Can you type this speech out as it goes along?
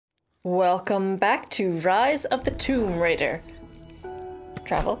Welcome back to Rise of the Tomb Raider.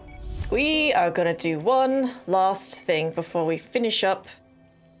 Travel. We are gonna do one last thing before we finish up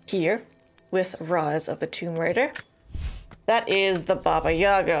here with Rise of the Tomb Raider. That is the Baba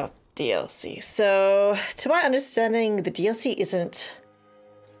Yaga DLC. So, to my understanding, the DLC isn't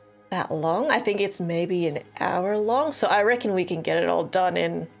that long. I think it's maybe an hour long, so I reckon we can get it all done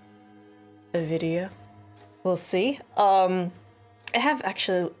in a video. We'll see. I have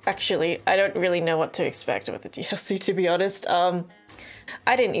actually, I don't really know what to expect with the DLC, to be honest. I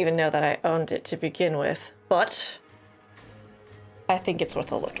didn't even know that I owned it to begin with, but I think it's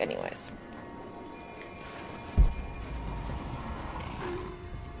worth a look anyways.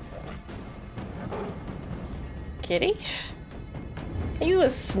 Kitty? Are you a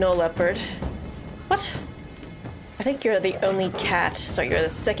snow leopard? What? I think you're the only cat. Sorry, you're the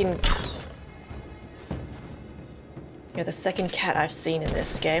second... You're the second cat I've seen in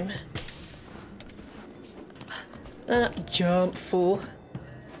this game. Jump, fool.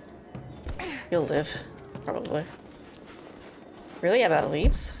 You'll live, probably. Really? I'm out of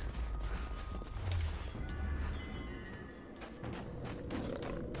leaves?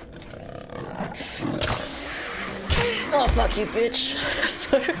 Oh, fuck you, bitch.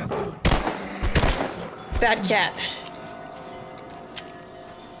 Bad cat.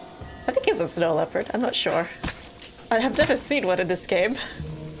 I think it's a snow leopard. I'm not sure. I have never seen one in this game.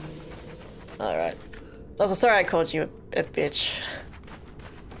 Alright. Also, sorry I called you a bitch.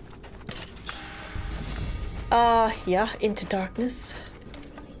 Yeah, into darkness.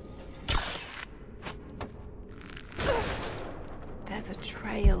 There's a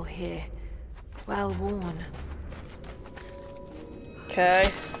trail here. Well worn. Okay.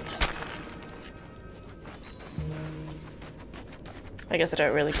 I guess I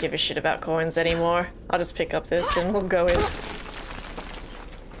don't really give a shit about coins anymore. I'll just pick up this and we'll go in.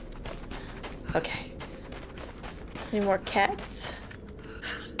 Okay. Any more cats?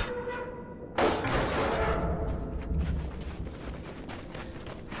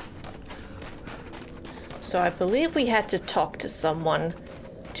 So I believe we had to talk to someone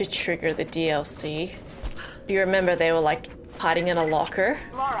to trigger the DLC. Do you remember they were like hiding in a locker?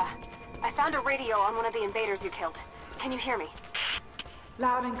 Lara, I found a radio on one of the invaders you killed. Can you hear me?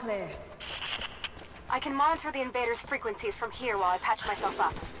 Loud and clear. I can monitor the invaders' frequencies from here while I patch myself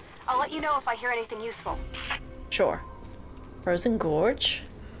up. I'll let you know if I hear anything useful. Sure. Frozen Gorge?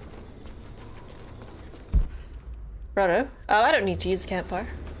 Righto. Oh, I don't need to use the campfire.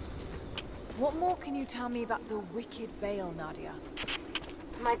 What more can you tell me about the Wicked Veil, Nadia?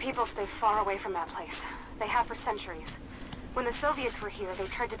 My people stay far away from that place. They have for centuries. When the Soviets were here, they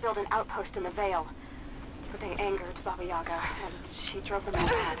tried to build an outpost in the Veil. But they angered Baba Yaga, and she drove them all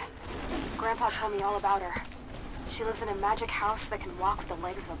mad. Grandpa told me all about her. She lives in a magic house that can walk with the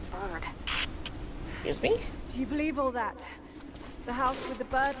legs of a bird. Excuse me? Do you believe all that? The house with the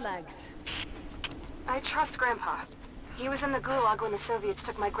bird legs? I trust Grandpa. He was in the Gulag when the Soviets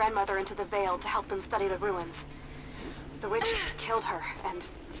took my grandmother into the Veil to help them study the ruins. The witch killed her, and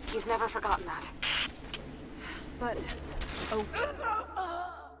he's never forgotten that. But... oh...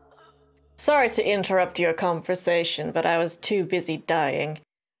 Sorry to interrupt your conversation, but I was too busy dying.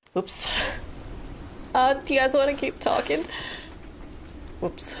 Oops. Do you guys want to keep talking?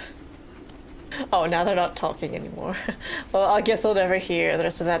 Whoops. Oh, now they're not talking anymore. Well, I guess I'll never hear the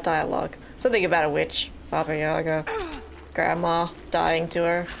rest of that dialogue. Something about a witch, Baba Yaga, Grandma dying to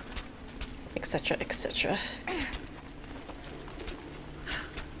her, etc., etc.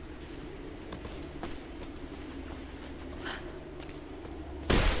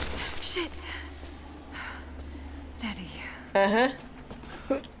 Shit. Steady. Uh-huh.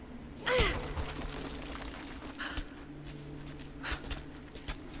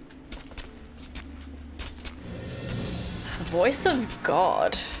 Voice of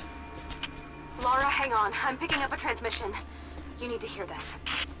God. Lara, hang on. I'm picking up a transmission. You need to hear this.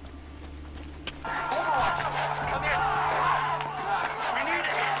 Come in. We need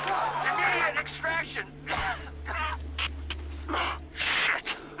immediate extraction. Shit.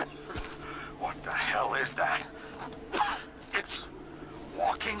 What the hell is that? It's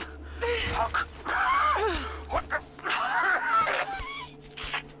walking. Fuck. What the?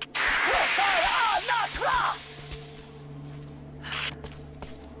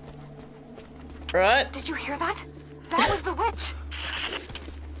 Right? Did you hear that? That was the witch.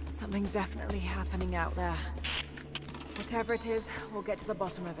 Something's definitely happening out there. Whatever it is, we'll get to the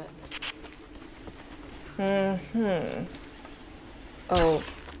bottom of it.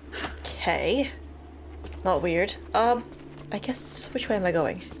 Okay. Not weird. I guess, which way am I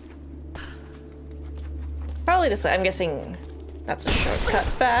going? Probably this way. I'm guessing That's a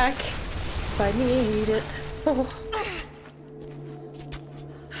shortcut back if I need it. Oh.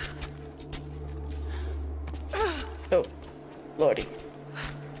 Oh, lordy.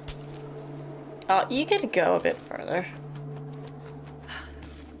 Oh, you gotta go a bit further.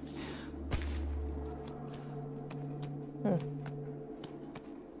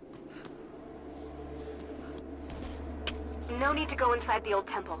 No need to go inside the old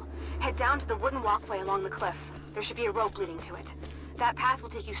temple. Head down to the wooden walkway along the cliff. There should be a rope leading to it. That path will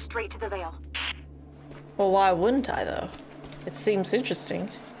take you straight to the Veil. Well, why wouldn't I, though? It seems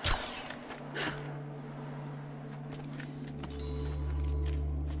interesting.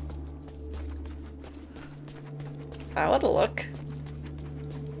 I want to look.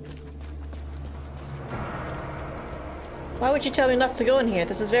 Why would you tell me not to go in here?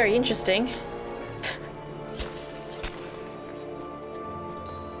 This is very interesting.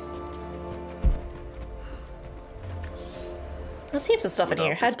 There's heaps of stuff in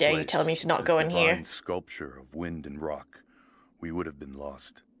here. How dare you tell me to not go in here? This sculpture of wind and rock, we would have been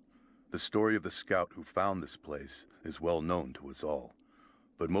lost. The story of the scout who found this place is well known to us all,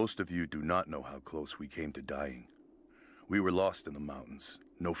 but most of you do not know how close we came to dying. We were lost in the mountains,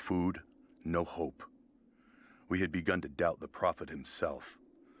 no food, no hope. We had begun to doubt the prophet himself,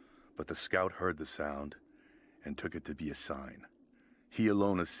 but the scout heard the sound and took it to be a sign. He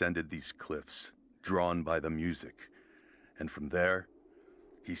alone ascended these cliffs, drawn by the music, and from there,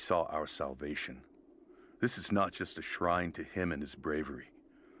 he saw our salvation. This is not just a shrine to him and his bravery,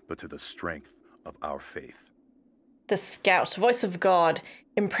 but to the strength of our faith. The scout, voice of God,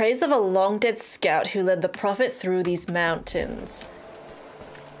 in praise of a long-dead scout who led the prophet through these mountains.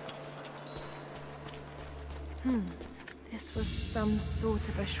 This was some sort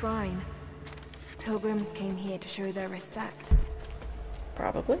of a shrine. Pilgrims came here to show their respect.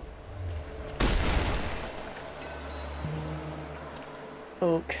 Probably.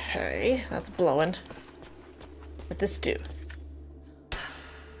 Okay, that's blowing. What'd this do?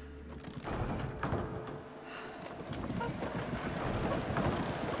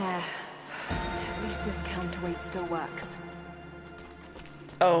 There. At least this counterweight still works.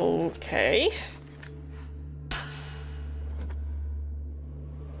 Okay.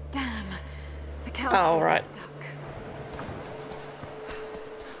 Damn. The counterweight right. is stuck.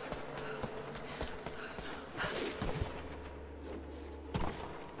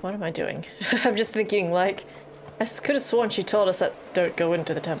 What am I doing? I'm just thinking, like, I could have sworn she told us that don't go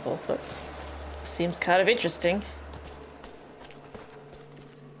into the temple, but seems kind of interesting.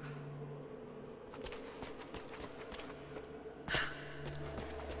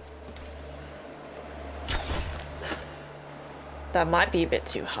 That might be a bit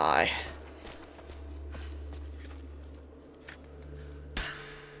too high.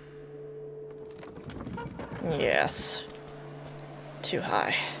 Yes. Too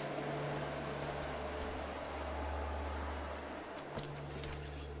high.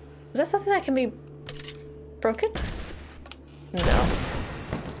 Is that something that can be broken? No.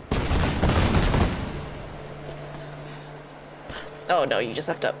 Oh no, you just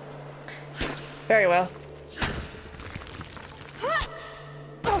have to... Very well.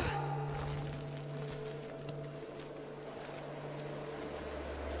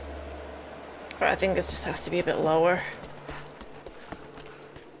 I think this just has to be a bit lower.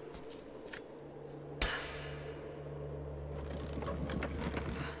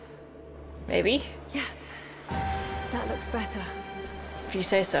 Maybe? Yes. That looks better. If you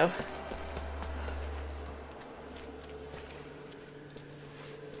say so.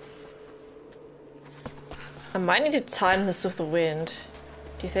 I might need to time this with the wind.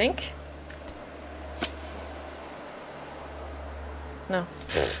 Do you think? No.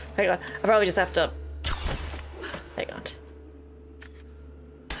 Hang on. I probably just have to... Hang on.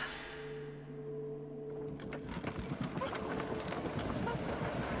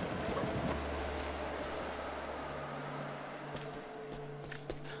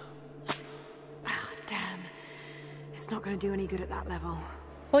 Damn. It's not gonna do any good at that level.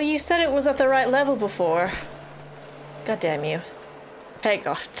 Well, you said it was at the right level before. God damn you. Hang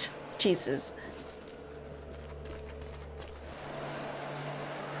on. Jesus.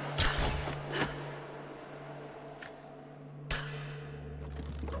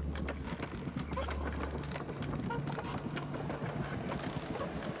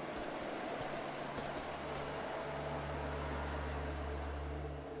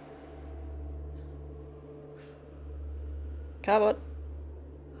 Come on.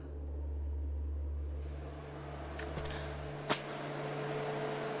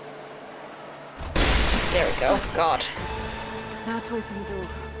 There we go. God. Now to open the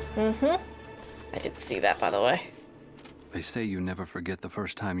door. I did see that, by the way. They say you never forget the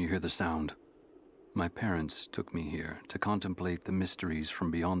first time you hear the sound. My parents took me here to contemplate the mysteries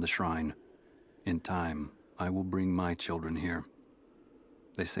from beyond the shrine. In time, I will bring my children here.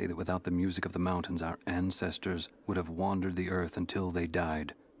 They say that without the music of the mountains, our ancestors would have wandered the earth until they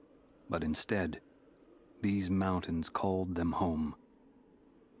died. But instead, these mountains called them home,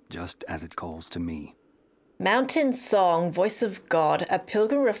 just as it calls to me. Mountain Song, Voice of God. A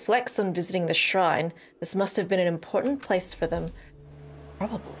pilgrim reflects on visiting the shrine. This must have been an important place for them.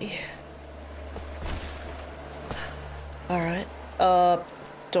 Probably. Alright.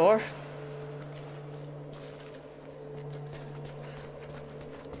 Door?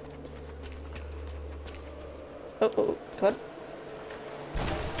 Oh, come on.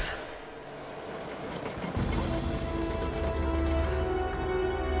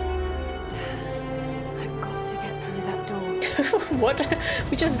 I've got to get through that door. What?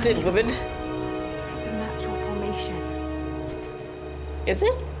 We just did, woman. It's a natural formation. Is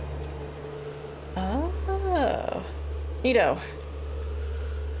it? Oh. Neato.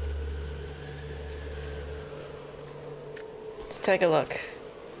 Let's take a look.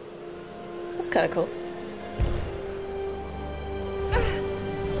 That's kind of cool.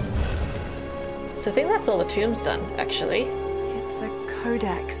 So I think that's all the tomb's done, actually. It's a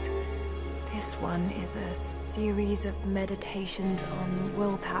codex. This one is a series of meditations on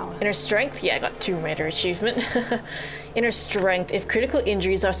willpower. Inner strength? Yeah, I got Tomb Raider achievement. Inner strength. If critical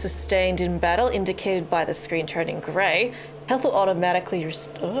injuries are sustained in battle, indicated by the screen turning grey, health will automatically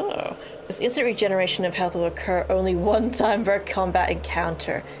restore. This instant regeneration of health will occur only one time per combat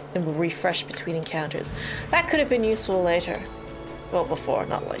encounter and will refresh between encounters. That could have been useful later. Well, before,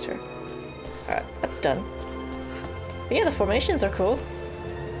 not later. Alright, that's done. But yeah, the formations are cool.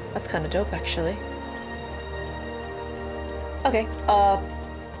 That's kind of dope, actually. Okay,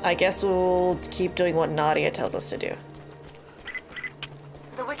 I guess we'll keep doing what Nadia tells us to do.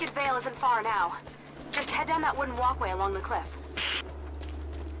 The Wicked Veil isn't far now. Just head down that wooden walkway along the cliff.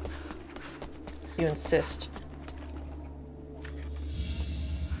 You insist.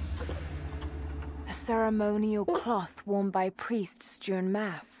 A ceremonial cloth worn by priests during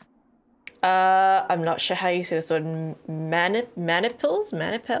mass. I'm not sure how you say this one. Maniples?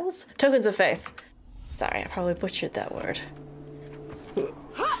 Manipels? Tokens of faith. Sorry, I probably butchered that word.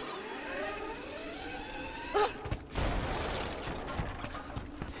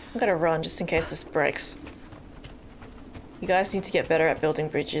 I'm gonna run just in case this breaks. You guys need to get better at building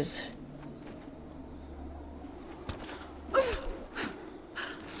bridges.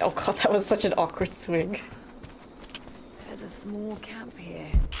 Oh god, that was such an awkward swing. There's a small camp here.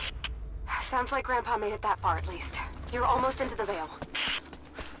 Sounds like Grandpa made it that far at least. You're almost into the Veil.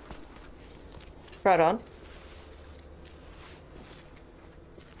 Right on.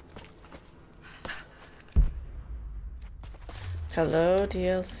 Hello,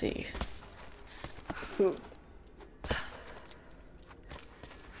 DLC. Ooh.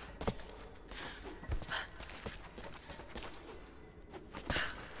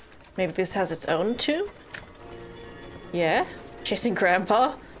 Maybe this has its own tomb? Yeah? Chasing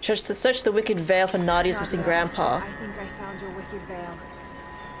Grandpa? Search the Wicked Veil for Nadia's missing Grandpa. I think I found your Wicked Veil.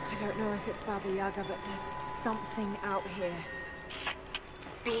 I don't know if it's Baba Yaga, but there's something out here.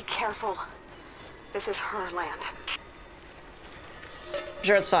 Be careful. This is her land.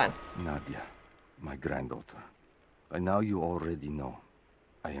 Sure, it's fine. Nadia, my granddaughter. By now you already know.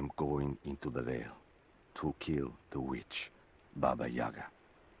 I am going into the Veil to kill the witch, Baba Yaga.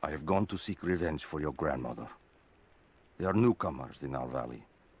 I have gone to seek revenge for your grandmother. There are newcomers in our valley,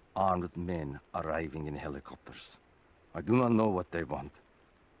 armed men arriving in helicopters. I do not know what they want,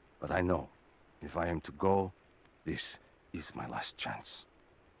 but I know if I am to go, this is my last chance.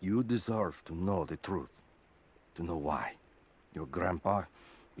 You deserve to know the truth, to know why. Your grandpa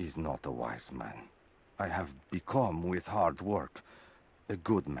is not a wise man. I have become, with hard work, a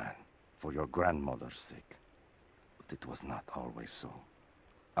good man for your grandmother's sake. But it was not always so.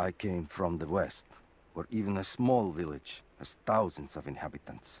 I came from the west, where even a small village has thousands of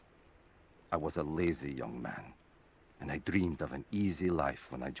inhabitants. I was a lazy young man, and I dreamed of an easy life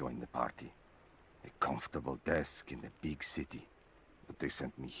when I joined the party. A comfortable desk in the big city. But they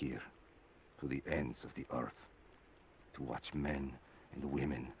sent me here, to the ends of the earth, to watch men and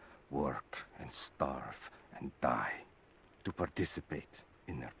women work and starve and die, to participate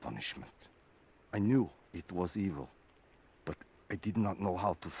in their punishment. I knew it was evil, but I did not know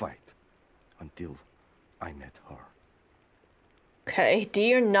how to fight until I met her. Okay,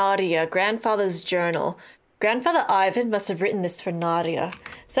 dear Nadia, grandfather's journal. Grandfather Ivan must have written this for Nadia.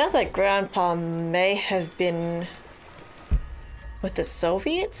 Sounds like Grandpa may have been with the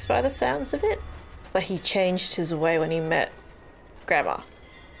Soviets by the sounds of it. But he changed his way when he met Grandma.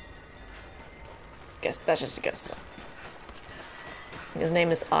 Guess that's just a guess, though. His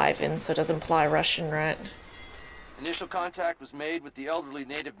name is Ivan, so it does imply Russian, right? Initial contact was made with the elderly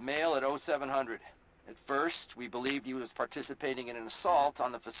native male at 0700. At first, we believed he was participating in an assault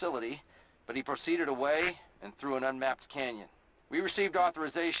on the facility, but he proceeded away and through an unmapped canyon. We received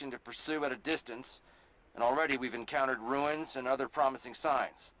authorization to pursue at a distance, and already we've encountered ruins and other promising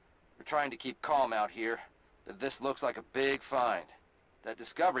signs. We're trying to keep calm out here, but this looks like a big find. That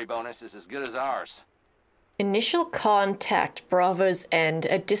discovery bonus is as good as ours. Initial contact, Bravo's end.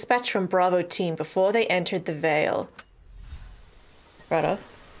 A dispatch from Bravo team before they entered the Vale. Righto.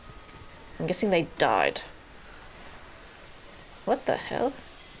 I'm guessing they died. What the hell?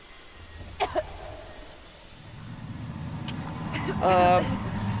 Some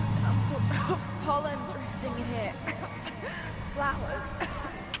sort of pollen drifting in here. Flowers.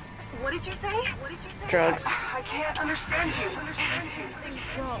 What did you say? Drugs. I can't understand you. Something's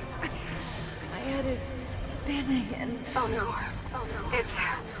wrong. My head is spinning and... Oh no. It's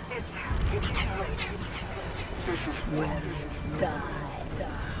too late.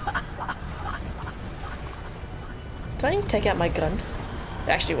 Do I need to take out my gun? It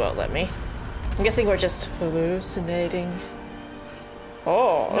actually won't let me. I'm guessing we're just hallucinating.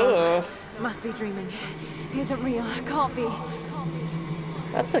 Oh, ugh. Must be dreaming. Isn't real. Can't be.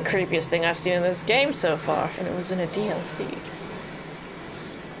 That's the creepiest thing I've seen in this game so far, and it was in a DLC.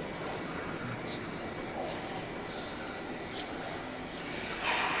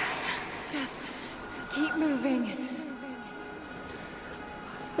 Just keep moving.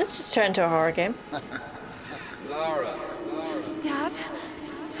 This just turned into a horror game. Lara. Dad?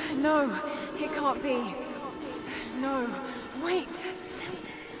 No, it can't be. No, wait.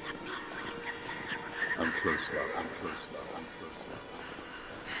 I'm close now.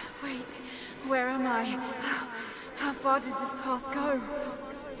 Wait, where am I? How far does this path go?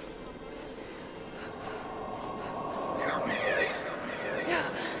 Come here.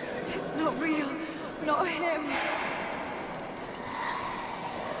 It's not real. Not him.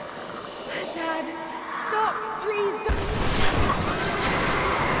 Dad, stop, please don't.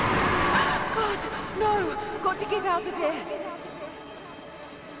 God, no! Got to get out of here.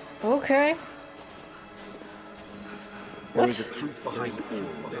 Okay. There is a truth behind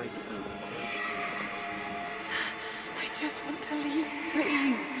all this. I just want to leave,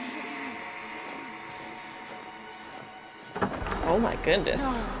 please. Oh my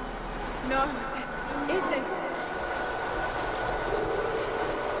goodness. No, this isn't.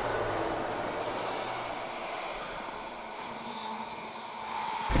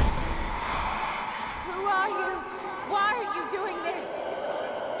 Who are you? Why are you doing this?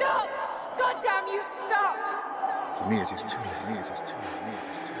 Stop! God damn you, stop! For me, it is too late.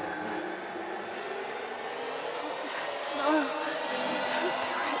 No, don't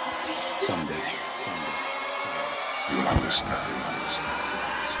do it, please. Someday. You'll understand.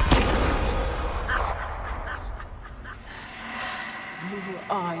 Who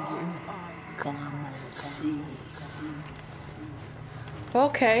are you? Come and see.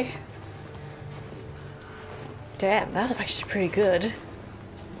 Okay. Damn, that was actually pretty good.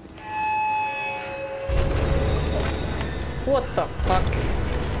 What the fuck?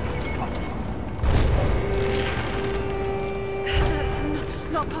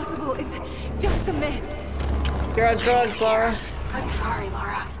 That's not possible. It's just a myth. You're on drugs, Lara. I'm sorry,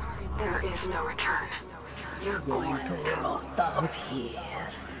 Lara. There is no return. You're Going to rot out here.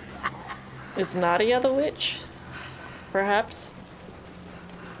 Is Nadia the witch? Perhaps?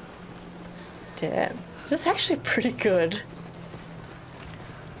 Damn. This is actually pretty good.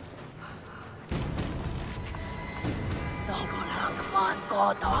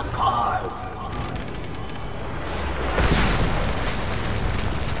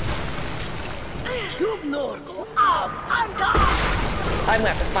 I'm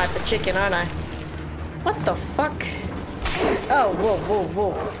gonna have to fight the chicken, aren't I? What the fuck? Oh,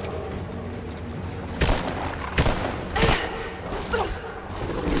 whoa.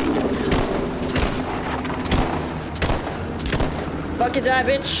 Fuck you, die,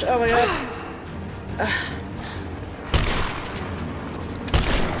 bitch. Oh my god.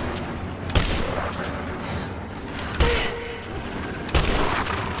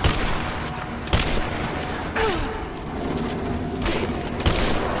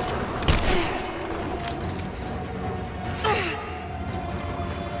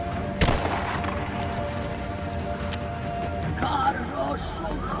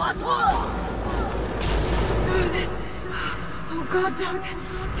 Oh God, don't.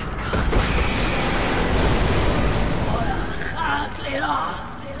 This can't.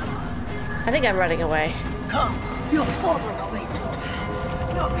 I think I'm running away. Come, your father awaits.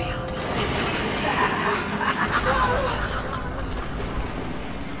 Not real.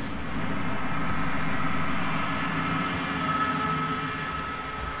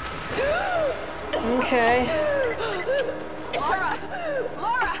 Okay. Lara!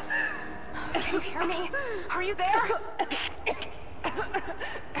 Lara! Can you hear me? Are you there?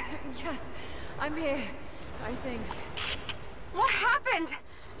 Yes, I'm here, I think. What happened?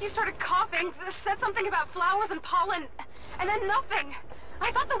 You started coughing, said something about flowers and pollen, and then nothing.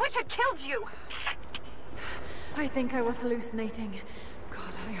 I thought the witch had killed you. I think I was hallucinating.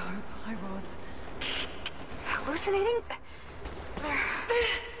 God, I hope I was. Hallucinating?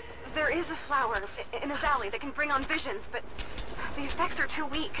 There is a flower in a valley that can bring on visions, but the effects are too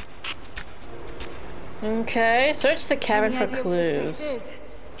weak. Okay, search the cabin for Any idea what this clues. place is?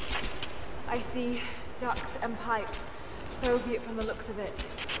 I see ducks and pipes. Soviet from the looks of it.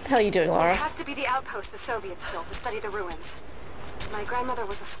 What the hell are you doing, Lara? It has to be the outpost the Soviets built to study the ruins. My grandmother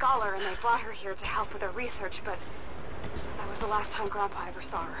was a scholar and they brought her here to help with her research, but that was the last time Grandpa ever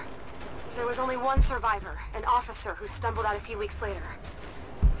saw her. There was only one survivor, an officer who stumbled out a few weeks later.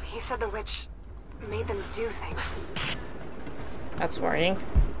 He said the witch made them do things. That's worrying.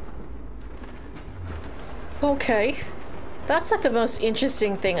 Okay. That's like the most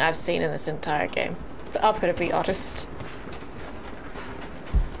interesting thing I've seen in this entire game. I'm gonna be honest.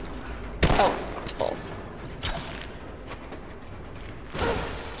 Oh, balls.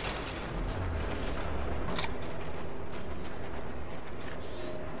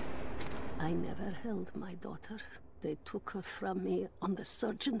 I never held my daughter. They took her from me on the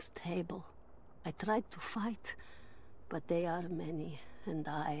surgeon's table. I tried to fight, but they are many, and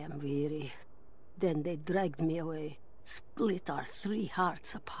I am weary. Then they dragged me away, split our 3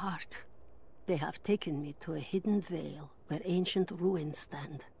 hearts apart. They have taken me to a hidden vale where ancient ruins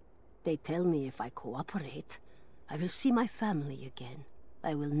stand. They tell me if I cooperate, I will see my family again.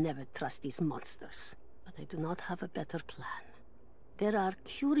 I will never trust these monsters, but I do not have a better plan. There are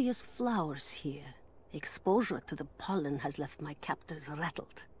curious flowers here. Exposure to the pollen has left my captors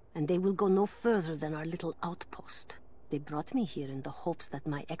rattled, and they will go no further than our little outpost. They brought me here in the hopes that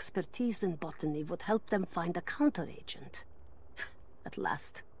my expertise in botany would help them find a counteragent. At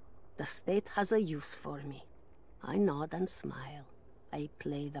last, the state has a use for me. I nod and smile. I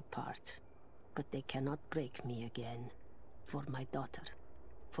play the part. But they cannot break me again. For my daughter,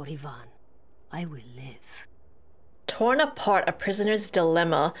 for Ivan, I will live. Torn apart, a prisoner's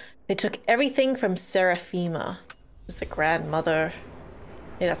dilemma. They took everything from Seraphima. Is the grandmother?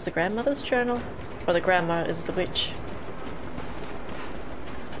 Yeah, that's the grandmother's journal. Or the grandma is the witch.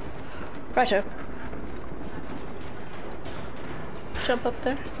 Righto. Jump up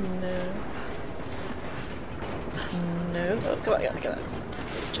there? No. No. Oh, come on, look at that.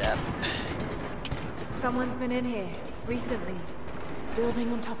 Good job. Someone's been in here, recently.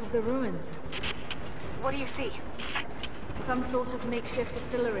 Building on top of the ruins. What do you see? Some sort of makeshift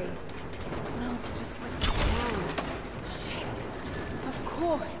distillery. Smells just like flowers. Shit. Of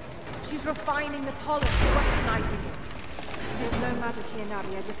course. She's refining the pollen, weaponizing it. There's no magic here,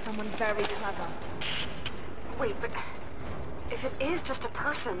 Nadia, just someone very clever. Wait, but if it is just a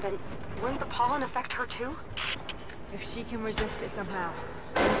person, then wouldn't the pollen affect her too? If she can resist it somehow,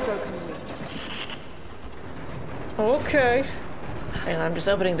 then so can we. Okay. Hang on, I'm just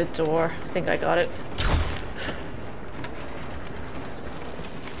opening the door. I think I got it.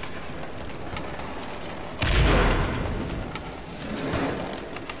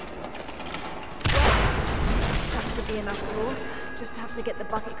 That should be enough force. Just have to get the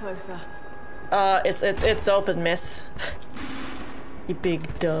bucket closer. It's open, miss. You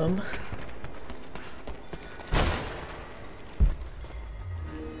big dumb.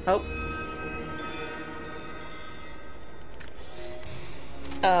 Oh.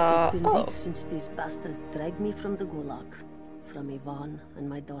 It's been weeks since these bastards dragged me from the Gulag, from Ivan and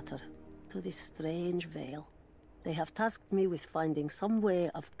my daughter, to this strange vale. They have tasked me with finding some way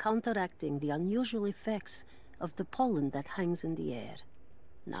of counteracting the unusual effects of the pollen that hangs in the air.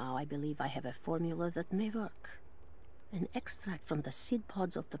 Now I believe I have a formula that may work. An extract from the seed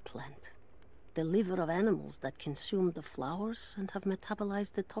pods of the plant. The liver of animals that consumed the flowers and have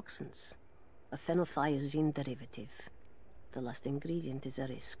metabolized the toxins. A phenothiazine derivative. The last ingredient is a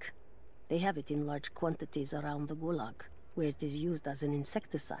risk. They have it in large quantities around the Gulag, where it is used as an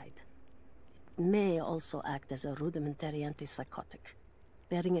insecticide. It may also act as a rudimentary antipsychotic,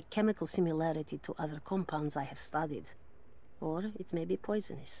 bearing a chemical similarity to other compounds I have studied. Or it may be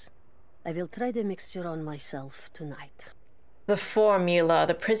poisonous. I will try the mixture on myself tonight. The formula,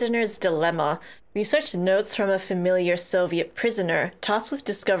 the prisoner's dilemma. Research notes from a familiar Soviet prisoner tasked with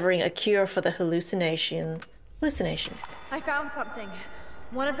discovering a cure for the hallucinations. I found something.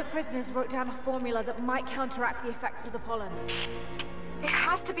 One of the prisoners wrote down a formula that might counteract the effects of the pollen. It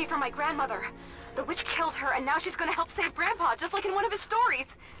has to be from my grandmother. The witch killed her, and now she's gonna help save Grandpa, just like in one of his stories.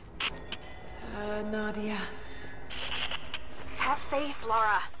 Nadia. Have faith,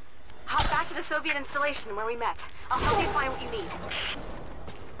 Lara. Hop back to the Soviet installation where we met. I'll help you find what you need.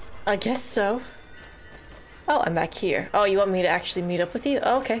 I guess so. Oh, I'm back here. Oh, you want me to actually meet up with you?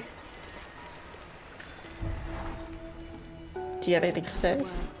 Oh, okay. Do you have anything to say?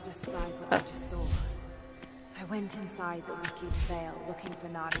 Words to describe what I just saw. I went inside the wicked veil looking for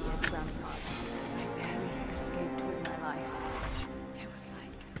Nadia's grandfather. I barely escaped with my life. It was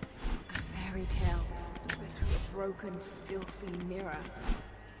like a fairy tale, but through a broken, filthy mirror.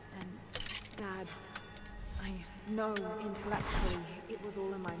 And Dad, I know intellectually it was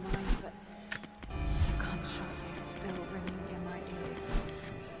all in my mind, but the gunshot is still ringing in my ears.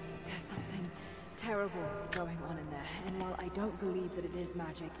 There's something terrible going on in there, and while I don't believe that it is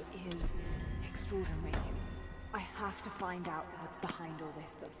magic, it is extraordinary. I have to find out what's behind all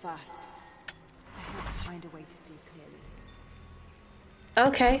this, but first, I have to find a way to see clearly.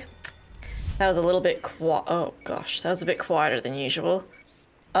 Okay. That was a little bit oh gosh, that was a bit quieter than usual.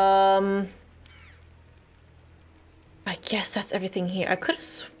 I guess that's everything here. I could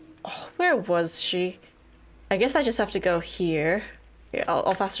have oh, where was she? I guess I just have to go here. Here,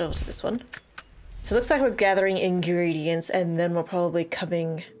 I'll fast travel to this one. So it looks like we're gathering ingredients, and then we're probably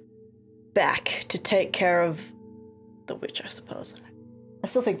coming back to take care of the witch, I suppose. I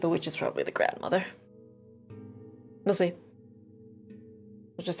still think the witch is probably the grandmother. We'll see.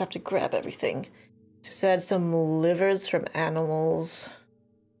 We'll just have to grab everything. So said some livers from animals.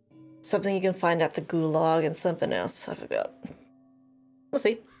 Something you can find at the gulag, and something else. I forgot. We'll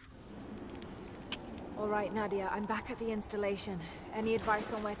see. All right, Nadia, I'm back at the installation. Any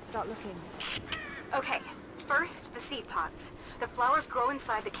advice on where to start looking? Okay, first, the seed pods. The flowers grow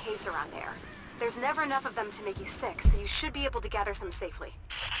inside the caves around there. There's never enough of them to make you sick, so you should be able to gather some safely.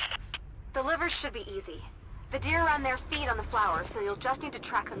 The livers should be easy. The deer around there feed on the flowers, so you'll just need to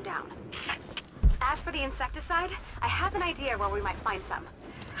track them down. As for the insecticide, I have an idea where we might find some.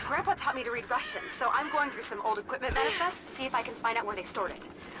 Grandpa taught me to read Russian, so I'm going through some old equipment manifests to see if I can find out where they stored it.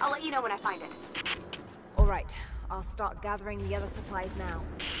 I'll let you know when I find it. All right, I'll start gathering the other supplies now.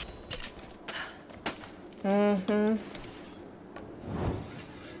 Mm-hmm.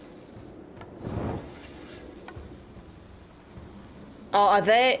 Oh, are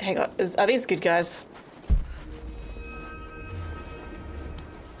they? Hang on. Are these good guys?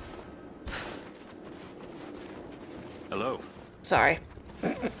 Hello. Sorry.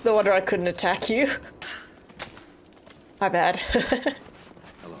 No wonder I couldn't attack you. My bad.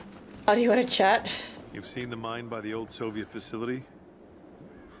 Hello. Oh, do you want to chat? You've seen the mine by the old Soviet facility?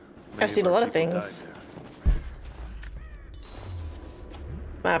 I've seen a lot of things.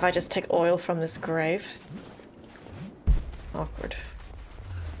 Mind if I just take oil from this grave? Awkward.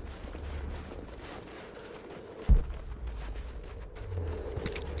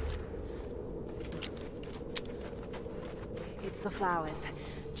 It's the flowers.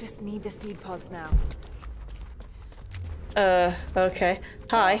 Just need the seed pods now. Okay.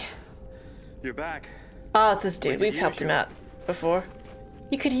 Hi. You're back. Oh, it's this dude. We've helped him out before.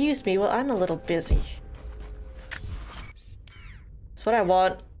 You could use me. Well, I'm a little busy. That's what I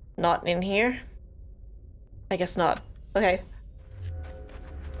want. Not in here. I guess not. Okay.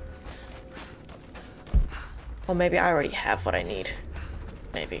 Well, maybe I already have what I need.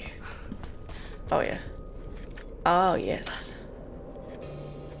 Maybe. Oh, yeah. Oh, yes.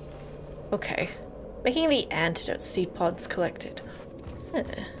 Okay. Making the antidote seed pods collected. Huh.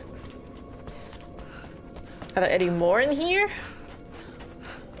 Are there any more in here?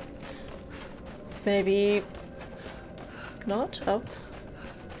 Maybe not? Oh.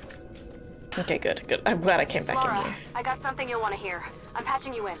 Okay, good, good. I'm glad I came back Lara, in here. I got something you'll want to hear. I'm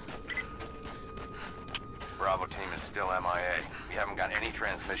patching you in. Bravo team is still MIA. We haven't got any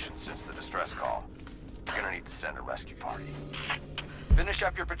transmissions since the distress call. We're gonna need to send a rescue party. Finish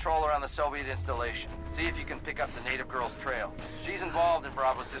up your patrol around the Soviet installation. See if you can pick up the native girl's trail. She's involved in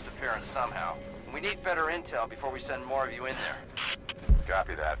Bravo's disappearance somehow. And we need better intel before we send more of you in there.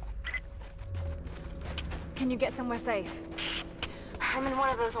 Copy that. Can you get somewhere safe? I'm in one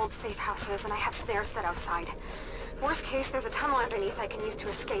of those old safe houses, and I have stairs set outside. Worst case, there's a tunnel underneath I can use to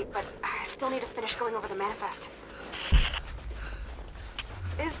escape, but I still need to finish going over the manifest.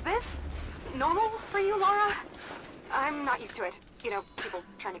 Is this normal for you, Lara? I'm not used to it. You know, people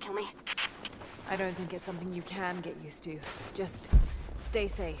trying to kill me. I don't think it's something you can get used to. Just stay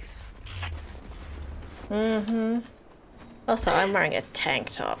safe. Mm-hmm. Also, I'm wearing a tank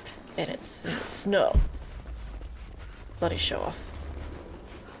top, and it's in the snow. Bloody show off.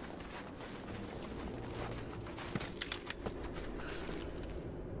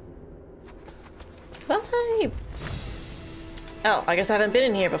 Bye! Oh, I guess I haven't been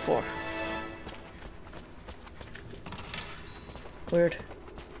in here before. Weird.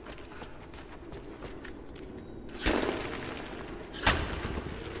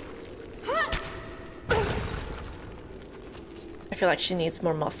 I feel like she needs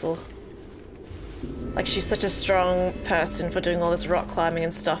more muscle. Like, she's such a strong person for doing all this rock climbing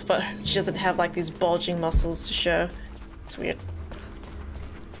and stuff, but she doesn't have like these bulging muscles to show. It's weird.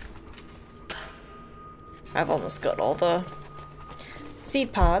 I've almost got all the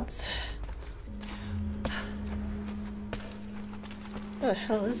seed pods. What the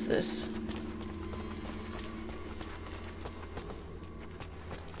hell is this?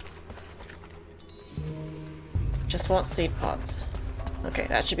 Just want seed pods. Okay,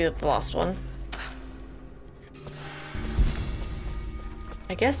 that should be the last one.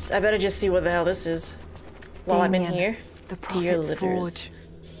 I guess I better just see what the hell this is while I'm in here. The Deer Prophet's litters. Forge.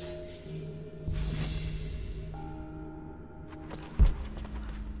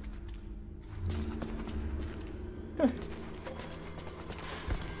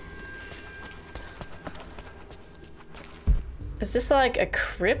 Is this like a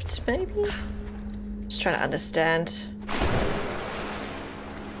crypt, maybe? Just trying to understand.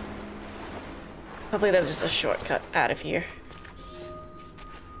 Hopefully there's just a shortcut out of here.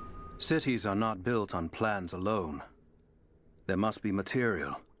 Cities are not built on plans alone. There must be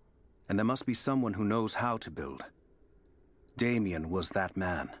material, and there must be someone who knows how to build. Damien was that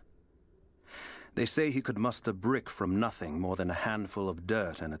man. They say he could muster brick from nothing more than a handful of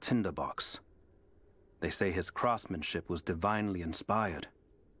dirt and a tinderbox. They say his craftsmanship was divinely inspired.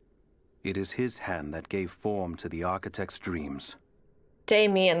 It is his hand that gave form to the architect's dreams.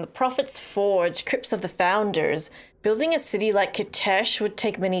 Damien, the Prophet's Forge, Crypts of the Founders. Building a city like Kitezh would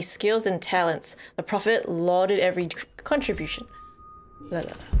take many skills and talents. The Prophet lauded every contribution. La, la,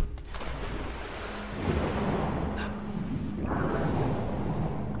 la.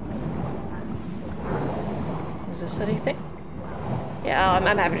 Is this anything? Yeah, I'm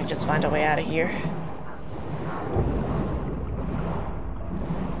happy to just find a way out of here.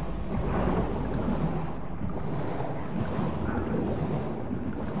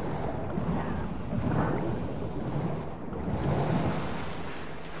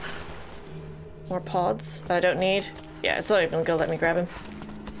 More pods that I don't need. Yeah, it's not even gonna let me grab him.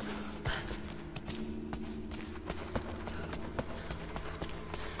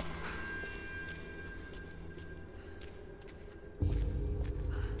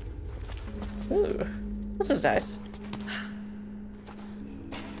 Ooh, this is nice.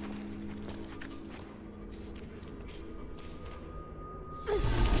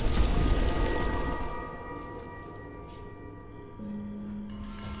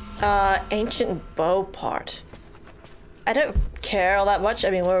 Ancient bow part. I don't care all that much. I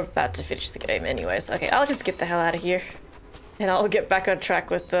mean, we're about to finish the game anyways. Okay, I'll just get the hell out of here. And I'll get back on track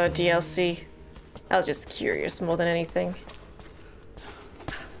with the DLC. I was just curious more than anything.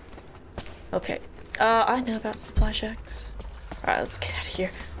 Okay. I know about supply shacks. Alright, let's get out of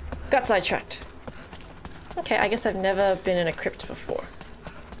here. Got sidetracked. Okay, I guess I've never been in a crypt before.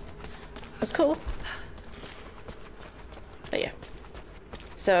 That's cool. But yeah.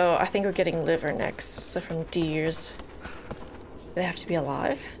 So, I think we're getting liver next. So from deers. They have to be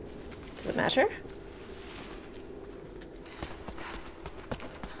alive? Does it matter?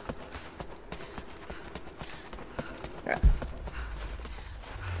 Alright.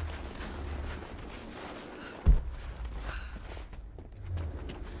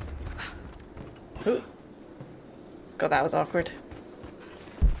 Ooh. God, that was awkward.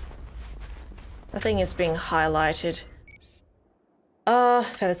 The thing is being highlighted.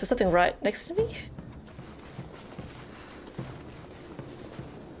 There's something right next to me?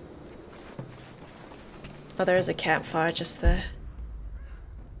 Oh, there is a campfire just there.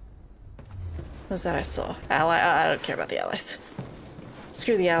 What was that I saw? Ally? I don't care about the allies.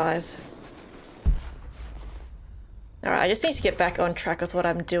 Screw the allies. Alright, I just need to get back on track with what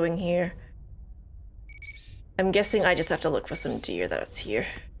I'm doing here. I'm guessing I just have to look for some deer that's here.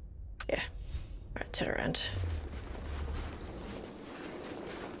 Yeah. Alright, turn around.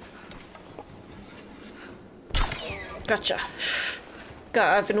 Gotcha.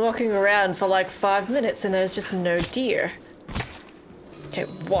 God, I've been walking around for like 5 minutes and there's just no deer. Okay,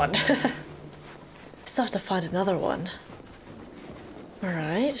 one. Still have to find another one.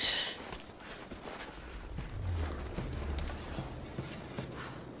 Alright.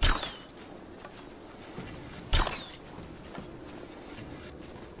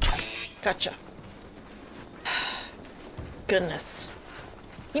 Gotcha. Goodness.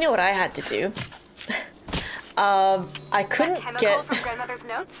 You know what I had to do? I couldn't get... from Grandmother's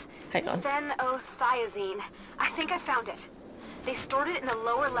notes? Hang on. Phenothiazine. I think I found it. They stored it in the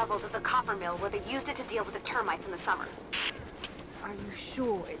lower levels of the copper mill where they used it to deal with the termites in the summer. Are you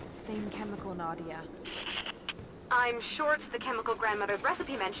sure it's the same chemical, Nadia? I'm sure it's the chemical Grandmother's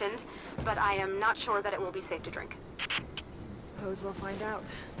recipe mentioned, but I am not sure that it will be safe to drink. Suppose we'll find out.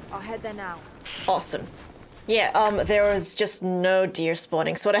 I'll head there now. Awesome. Yeah, there was just no deer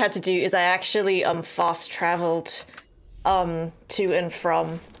spawning, so what I had to do is I actually fast traveled to and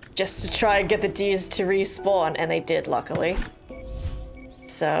from just to try and get the deers to respawn, and they did, luckily.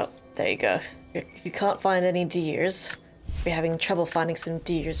 So there you go. If you can't find any deers, if you're having trouble finding some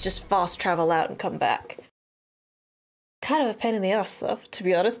deers, just fast travel out and come back. Kind of a pain in the ass though, to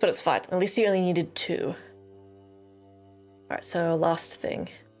be honest, but it's fine. At least you only needed 2. Alright, so last thing.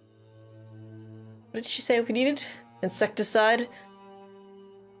 What did she say we needed? Insecticide?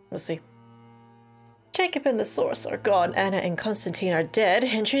 We'll see. Jacob and the Source are gone, Anna and Constantine are dead,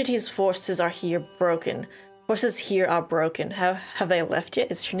 and Trinity's forces are here broken. Forces here are broken. Have they left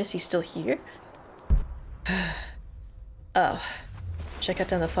yet? Is Trinity still here? Oh. Should I cut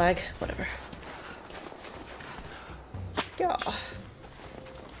down the flag? Whatever. Yeah.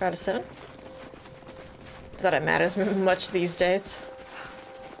 4 out of 7. Not that it matters much these days.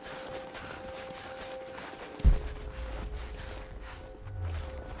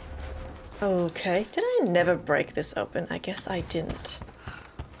 Okay, did I never break this open? I guess I didn't.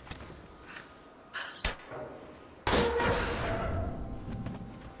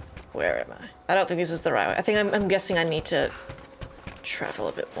 Where am I? I don't think this is the right way. I think I'm guessing I need to travel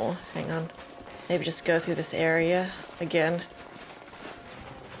a bit more. Hang on. Maybe just go through this area again.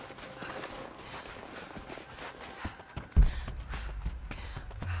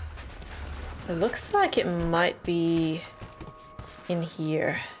 It looks like it might be in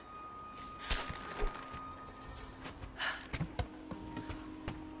here.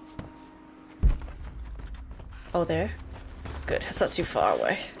 Oh, there? Good, it's not too far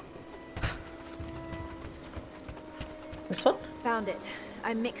away. This one? Found it.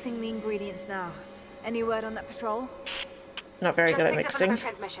 I'm mixing the ingredients now. Any word on that patrol? Not very good at Just picked mixing. up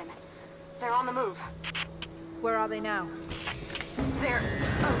another transmission. They're on the move. Where are they now? They're...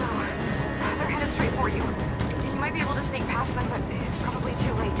 oh no. They're headed straight for you. You might be able to sneak past them, but it's probably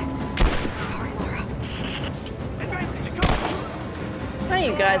too late. Hurry, Lara. Why are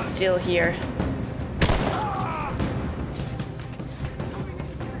you guys still here?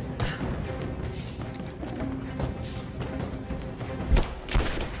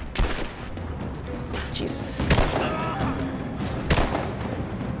 Jesus.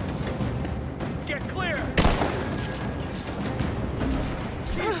 Get clear!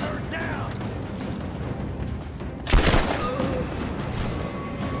 Keep her down!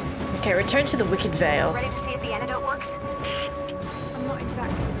 Okay, return to the Wicked Vale. Ready to see if the antidote works? I'm not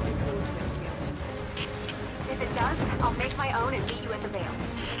exactly looking forward to it, to be honest. If it does, I'll make my own and meet you at the Vale.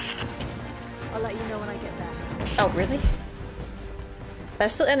 I'll let you know when I get there. Oh, really?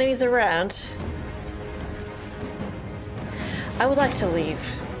 There's still enemies around. I would like to leave.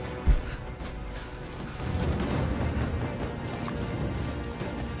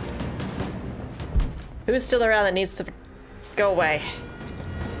 Who is still around that needs to go away?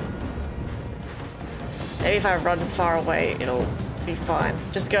 Maybe if I run far away, it'll be fine.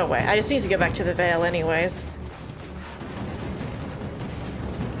 Just go away. I just need to go back to the Vale anyways.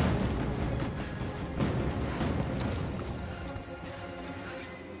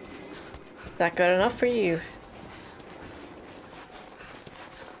 Is that good enough for you?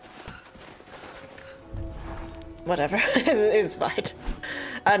 Whatever. It's fine.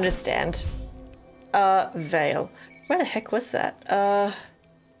 I understand. Vale. Where the heck was that? I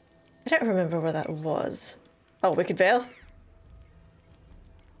don't remember where that was. Oh, Wicked Vale?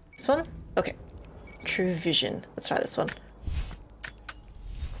 This one? Okay. True Vision. Let's try this one.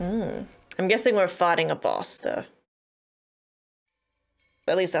 I'm guessing we're fighting a boss, though.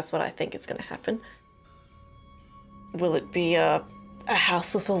 At least that's what I think is gonna happen. Will it be a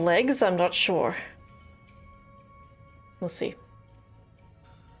house with the legs? I'm not sure. We'll see.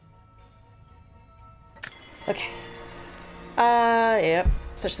 Okay. Yep.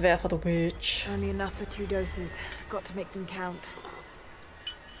 Search the Vale for the witch. Only enough for 2 doses. Got to make them count.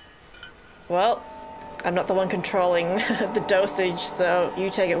 Well, I'm not the one controlling the dosage, so you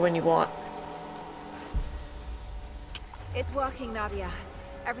take it when you want. It's working, Nadia.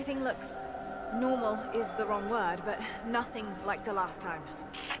 Everything looks... normal is the wrong word, but nothing like the last time.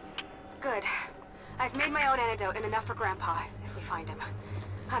 Good. I've made my own antidote and enough for Grandpa, if we find him.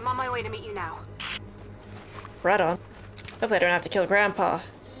 I'm on my way to meet you now. Right on. Hopefully I don't have to kill Grandpa.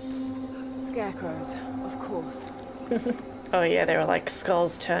 Scarecrows, of course. Oh yeah, they were like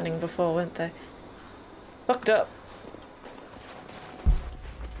skulls turning before, weren't they? Fucked up.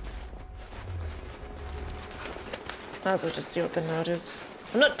 Might as well just see what the note is.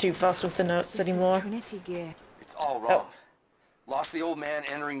 I'm not too fussed with the notes anymore. Trinity gear. It's all wrong. Lost the old man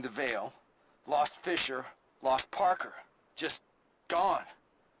entering the Vale. Lost Fisher. Lost Parker. Just gone.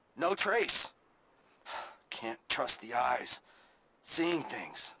 No trace. Can't trust the eyes. Seeing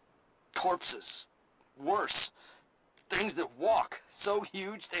things. Corpses. Worse. Things that walk. So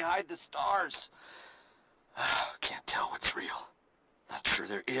huge they hide the stars. Can't tell what's real. Not sure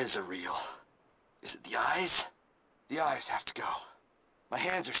there is a real. Is it the eyes? The eyes have to go. My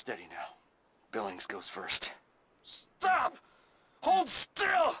hands are steady now. Billings goes first. Stop! Hold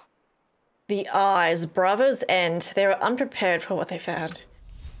still! The eyes, Bravo's end. They were unprepared for what they found.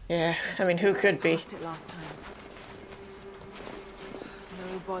 Yeah, I mean, who could be? Lost it last time.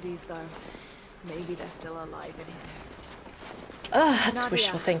 No bodies, though. Maybe they're still alive in here. That's Nadia,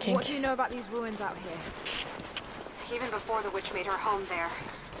 wishful thinking. What do you know about these ruins out here? Even before the witch made her home there,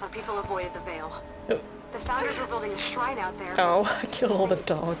 our people avoided the Vale. Oh. The founders were building a shrine out there. Oh, I killed all the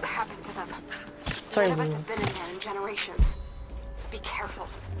dogs. What happened to them? Sorry, None of us have been wolves. in there in generations. Be careful.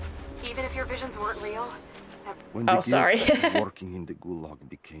 Even if your visions weren't real. When the sorry. guilt of working in the gulag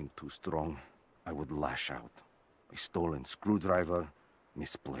became too strong, I would lash out. A stolen screwdriver,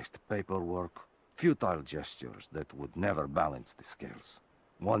 misplaced paperwork, futile gestures that would never balance the scales.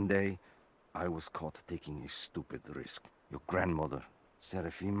 One day, I was caught taking a stupid risk. Your grandmother,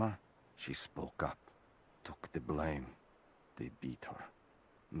 Seraphima, she spoke up, took the blame. They beat her,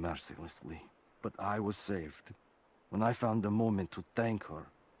 mercilessly. But I was saved. When I found the moment to thank her,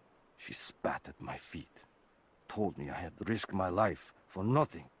 she spat at my feet, told me I had risked my life for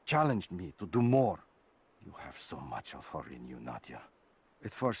nothing, challenged me to do more. You have so much of her in you, Nadia.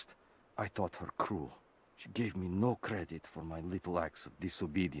 At first, I thought her cruel. She gave me no credit for my little acts of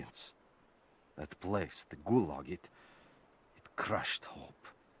disobedience. That place, the gulag, it crushed hope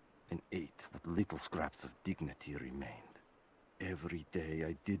and ate what little scraps of dignity remained. Every day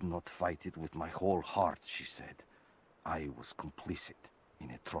I did not fight it with my whole heart, she said. I was complicit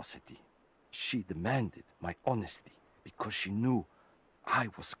in atrocity. She demanded my honesty because she knew I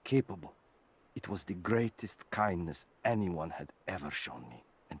was capable. It was the greatest kindness anyone had ever shown me,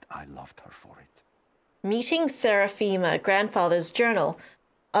 and I loved her for it. Meeting Seraphima, grandfather's journal.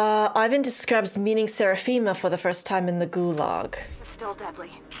 Ivan describes meeting Seraphima for the first time in the gulag. Still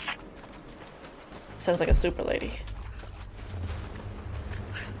deadly. Sounds like a super lady.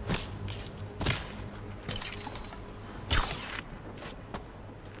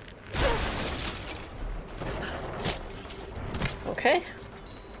 Okay.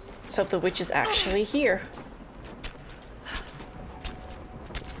 Let's hope the witch is actually here.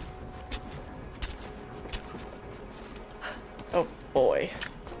 Oh boy.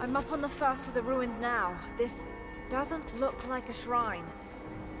 I'm up on the first of the ruins now. This doesn't look like a shrine.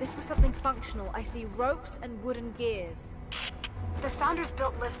 This was something functional. I see ropes and wooden gears. The founders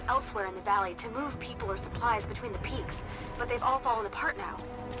built lifts elsewhere in the valley to move people or supplies between the peaks, but they've all fallen apart now.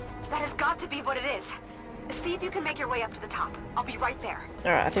 That has got to be what it is. See if you can make your way up to the top. I'll be right there.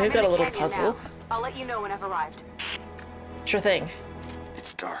 Alright, I think we've got a little puzzle. I'll let you know when I've arrived. Sure thing.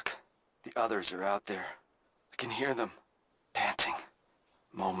 It's dark. The others are out there. I can hear them. Panting.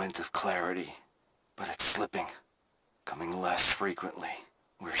 Moment of clarity. But it's slipping. Coming less frequently.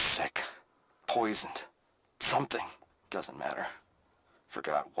 We're sick. Poisoned. Something. Doesn't matter.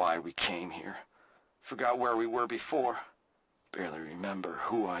 Forgot why we came here. Forgot where we were before. Barely remember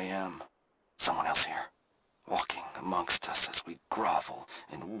who I am. Someone else here. Walking amongst us as we grovel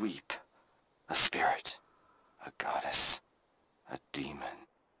and weep. A spirit. A goddess. A demon.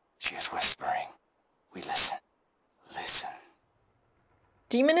 She is whispering. We listen. Listen.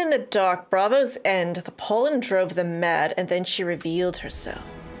 Demon in the dark, Bravo's end. The pollen drove them mad, and then she revealed herself.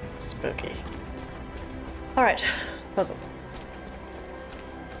 Spooky. Alright, puzzle.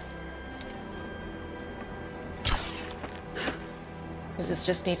 Does this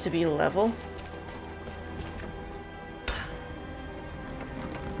just need to be level?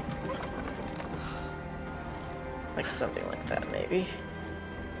 Like something like that, maybe.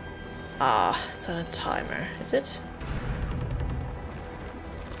 Ah, it's on a timer. Is it?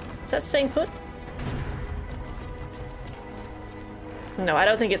 Is that staying put? No, I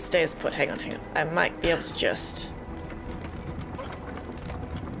don't think it stays put. Hang on, hang on. I might be able to just...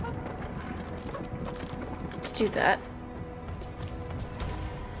 Let's do that.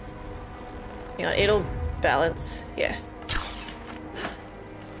 Hang on, it'll balance. Yeah.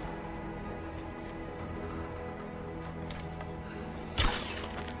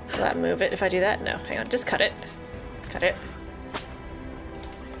 Will that move it if I do that? No, hang on, just cut it. Cut it.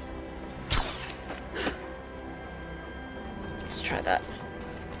 Let's try that.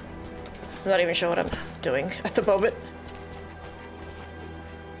 I'm not even sure what I'm doing at the moment.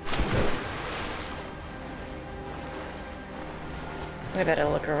 I better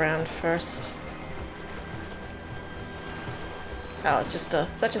look around first. Oh, it's just a...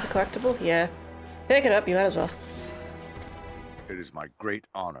 Is that just a collectible? Yeah. Pick it up, you might as well. It is my great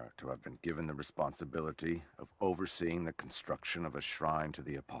honor to have been given the responsibility of overseeing the construction of a shrine to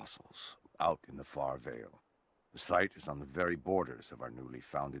the Apostles out in the far Vale. The site is on the very borders of our newly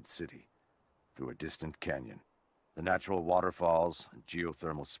founded city, through a distant canyon. The natural waterfalls and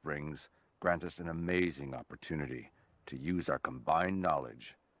geothermal springs grant us an amazing opportunity to use our combined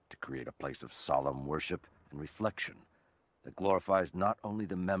knowledge to create a place of solemn worship and reflection that glorifies not only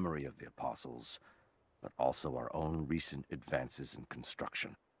the memory of the Apostles, but also our own recent advances in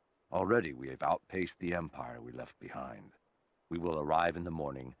construction. Already we have outpaced the empire we left behind. We will arrive in the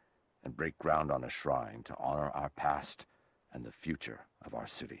morning and break ground on a shrine to honor our past and the future of our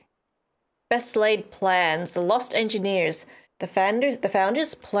city. Best laid plans. The Lost Engineers. The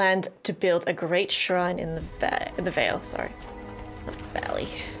founders planned to build a great shrine in the Vale. Sorry, not the valley.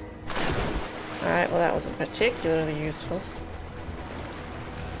 All right. Well, that wasn't particularly useful.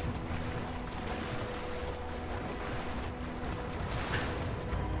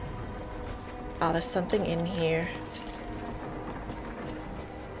 Oh, there's something in here.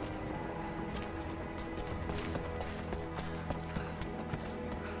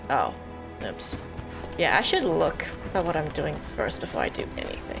 Oh, oops. Yeah, I should look at what I'm doing first before I do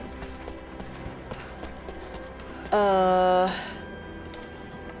anything.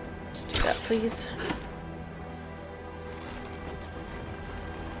 Just do that, please.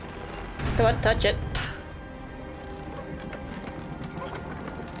 Come on, touch it.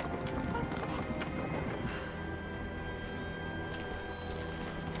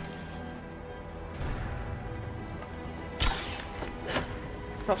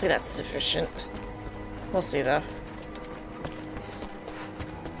 Hopefully that's sufficient. We'll see though.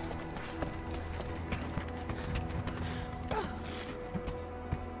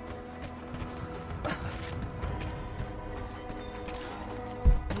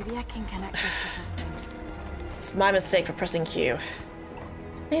 Maybe I can connect this to something. It's my mistake for pressing Q.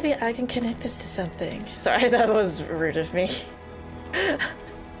 Maybe I can connect this to something. Sorry, that was rude of me.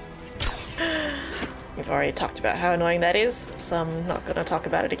 We've already talked about how annoying that is, so I'm not gonna talk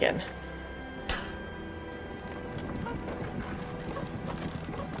about it again.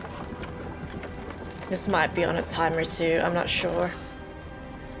 This might be on a timer too, I'm not sure.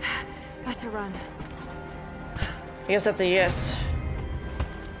 Better run. I guess that's a yes.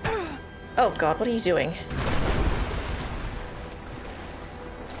 Oh god, what are you doing?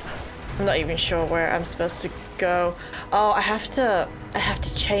 I'm not even sure where I'm supposed to go. Oh, I have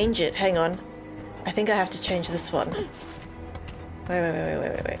to change it. Hang on. I think I have to change this one.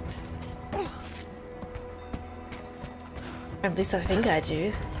 Wait. At least I think I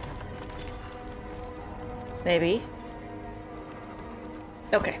do. Maybe.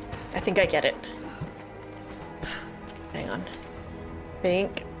 Okay, I think I get it. Hang on. I'm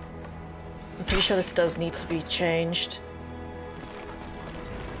pretty sure this does need to be changed.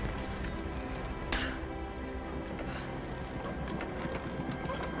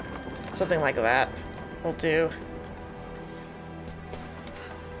 Something like that will do.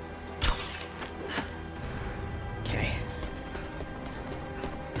 Okay.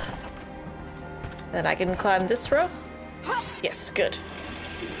 Then I can climb this rope? Yes, good.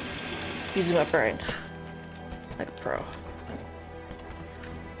 Using my brain. Like a pro.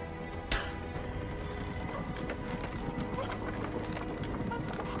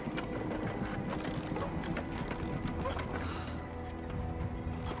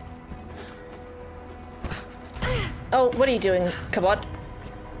 Oh, what are you doing? Come on.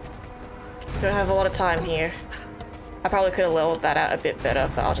 We don't have a lot of time here. I probably could have leveled that out a bit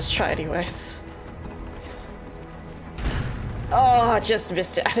better, but I'll just try anyways. Oh, I just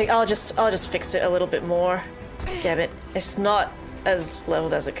missed it. I think I'll just fix it a little bit more. Damn it. It's not as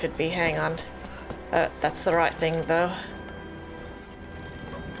leveled as it could be. Hang on. That's the right thing though.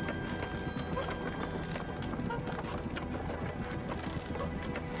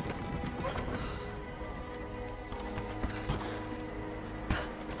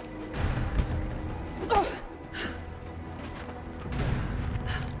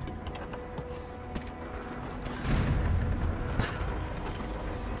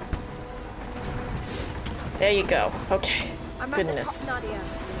 There you go. Okay. Goodness. I'm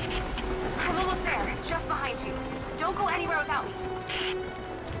almost there. Just behind you. Don't go anywhere without me.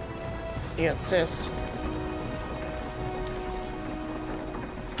 you insist.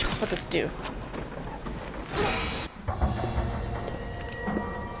 What'd this do?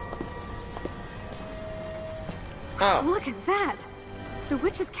 Oh. Look at that! The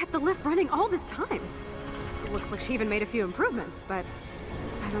witch has kept the lift running all this time. It looks like she even made a few improvements, but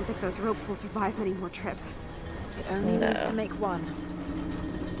I don't think those ropes will survive many more trips. It only needs to make one.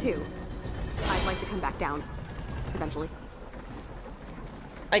 2. I'd like to come back down. Eventually.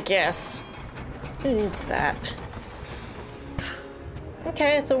 I guess. Who needs that?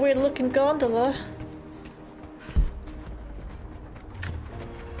 Okay, it's a weird looking gondola.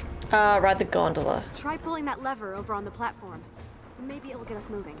 Ride the gondola. Try pulling that lever over on the platform. Maybe it'll get us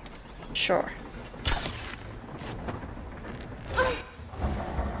moving. Sure.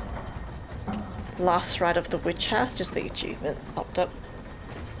 Last ride of the witch house, just the achievement popped up.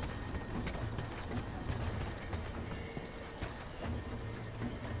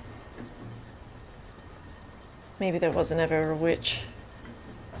 Maybe there wasn't ever a witch.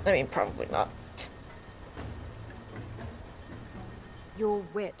 I mean, probably not. Your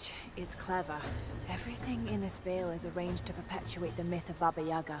witch is clever. Everything in this veil is arranged to perpetuate the myth of Baba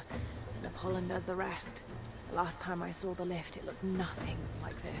Yaga, and the pollen does the rest. The last time I saw the lift, it looked nothing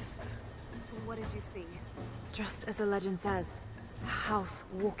like this. What did you see? Just as the legend says, a house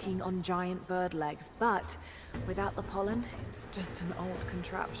walking on giant bird legs, but without the pollen, it's just an old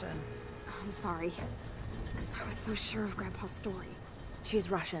contraption. I'm sorry. I was so sure of Grandpa's story.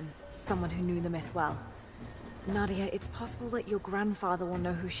 She's Russian, someone who knew the myth well. Nadia, it's possible that your grandfather will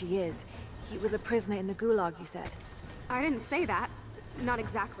know who she is. He was a prisoner in the Gulag, you said. I didn't say that. Not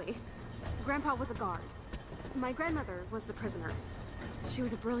exactly. Grandpa was a guard. My grandmother was the prisoner. She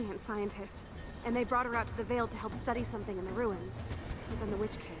was a brilliant scientist, and they brought her out to the Vale to help study something in the ruins. But then the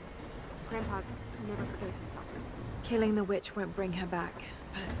witch came. Grandpa never forgave himself. Killing the witch won't bring her back,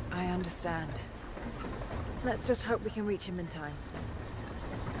 but I understand. Let's just hope we can reach him in time.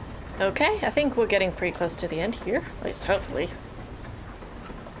 Okay, I think we're getting pretty close to the end here. At least hopefully.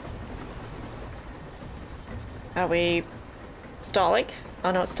 Are we stalling? Oh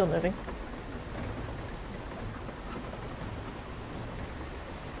no, it's still moving.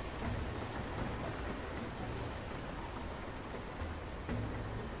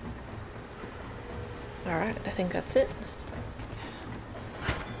 Alright, I think that's it.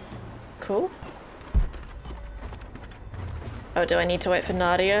 Cool. Oh, do I need to wait for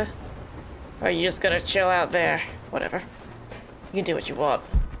Nadia? Or are you just gonna chill out there? Whatever. You can do what you want.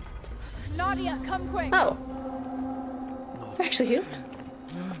 Nadia, come quick! Oh! It's actually him.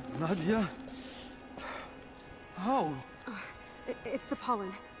 Nadia? How? It's the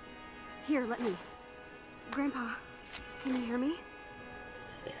pollen. Here, let me. Grandpa, can you hear me?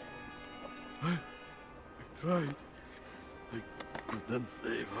 I tried. I couldn't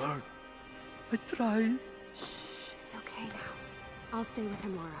save her. I tried. It's okay now. I'll stay with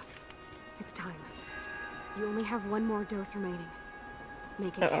him, Lara. It's time. You only have one more dose remaining.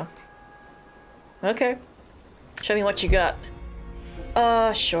 Make it count. Okay. Show me what you got.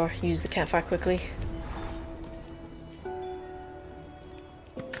 Sure. Use the campfire quickly.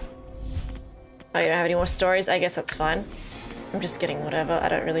 Oh, you don't have any more stories? I guess that's fine. I'm just getting whatever. I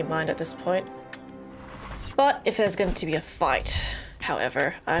don't really mind at this point. But if there's going to be a fight,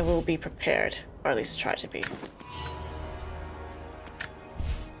 however, I will be prepared. Or at least try to be.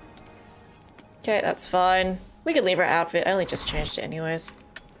 Okay, that's fine. We can leave our outfit. I only just changed it anyways.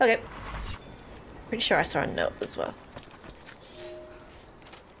 Okay. Pretty sure I saw a note as well.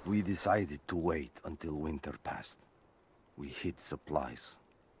 We decided to wait until winter passed. We hid supplies.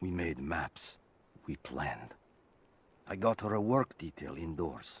 We made maps. We planned. I got her a work detail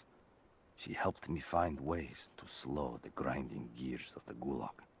indoors. She helped me find ways to slow the grinding gears of the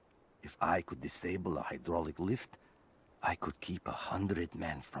Gulag. If I could disable a hydraulic lift, I could keep 100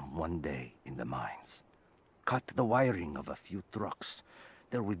 men from one day in the mines. Cut the wiring of a few trucks.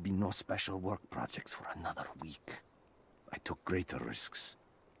 There would be no special work projects for another week. I took greater risks,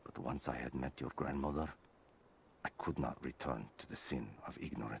 but once I had met your grandmother, I could not return to the sin of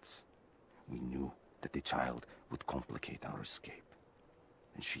ignorance. We knew that the child would complicate our escape,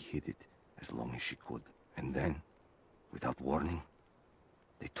 and she hid it as long as she could. And then, without warning,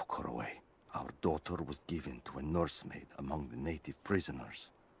 they took her away. Our daughter was given to a nursemaid among the native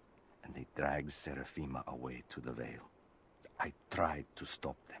prisoners, and they dragged Seraphima away to the Vale. I tried to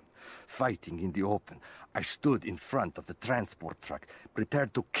stop them, fighting in the open. I stood in front of the transport truck,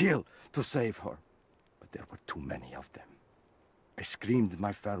 prepared to kill to save her. But there were too many of them. I screamed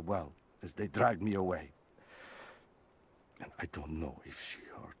my farewell as they dragged me away. And I don't know if she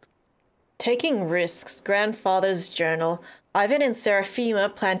heard. Taking risks. Grandfather's journal. Ivan and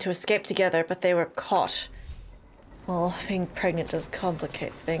Seraphima planned to escape together, but they were caught. Well, being pregnant does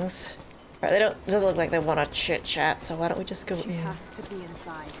complicate things. Right, it doesn't look like they want to chit-chat, so why don't we just go in? She has to be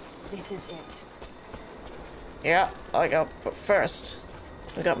inside. This is it. Yeah, I'll go. But first,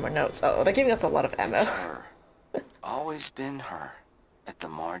 we got more notes. Oh, they're giving us a lot of ammo. It's her. Always been her. At the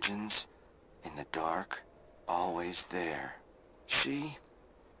margins, in the dark, always there. She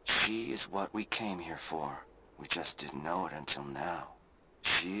is what we came here for. We just didn't know it until now.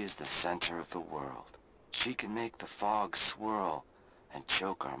 She is the center of the world. She can make the fog swirl and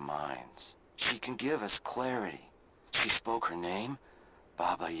choke our minds. She can give us clarity. She spoke her name,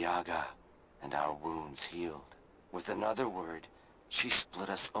 Baba Yaga, and our wounds healed. With another word, she split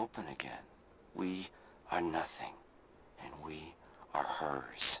us open again. We are nothing, and we are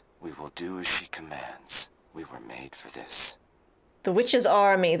hers. We will do as she commands. We were made for this. The Witch's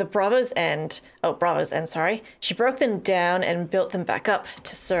army, the Bravo's End. Oh, Bravo's End, sorry. She broke them down and built them back up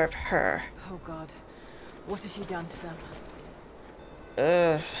to serve her. Oh god. What has she done to them?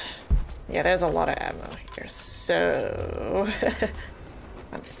 Ugh. Yeah, there's a lot of ammo here, so...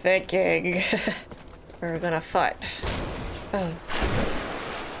 I'm thinking... we're gonna fight. Oh.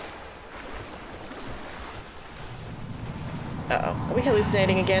 Uh-oh. Are we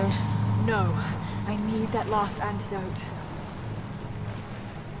hallucinating again? No. I need that last antidote.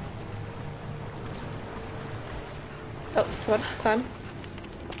 Oh, come on, climb.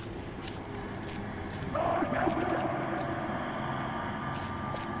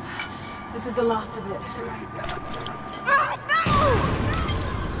 This is the last of it.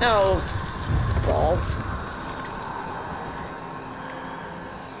 Oh, balls.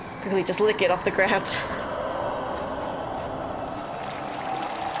 Quickly, just lick it off the ground.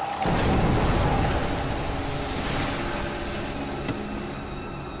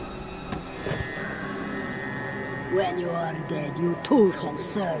 When you are dead, you too shall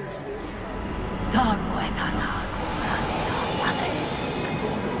serve.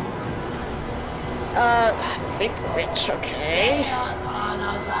 Faith the Witch, okay.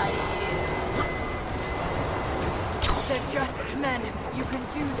 They're just men. You can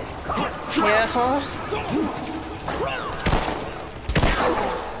do this. Yeah, huh?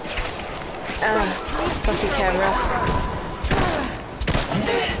 Fuck you, camera.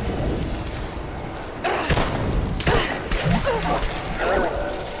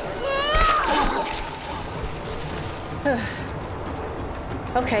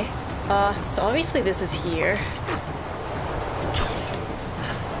 Okay, so obviously this is here.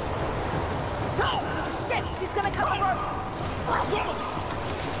 Shit, she's gonna cut the rope.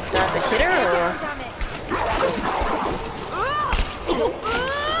 Do I have to hit her, or?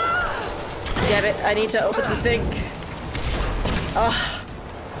 Damn it, I need to open the thing. Ugh.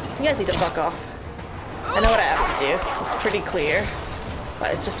 You guys need to fuck off. I know what I have to do. It's pretty clear.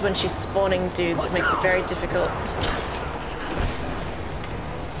 But it's just when she's spawning dudes, it makes it very difficult.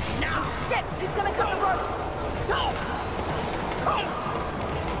 Shit, she's gonna cut the rope.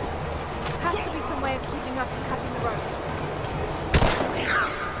 Has to be some way of keeping her from cutting the rope.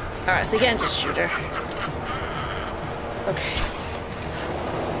 Alright, so again, just shoot her. Okay.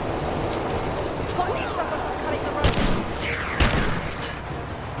 Got to stop us from cutting the rope.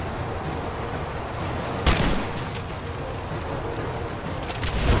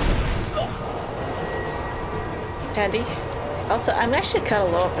 Handy. Also, I'm actually kind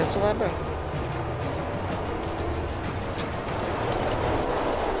of low on pistol ammo.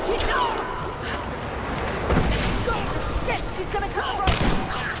 Shit, she's gonna cut the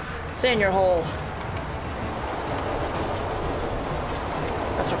rope. Stay in your hole.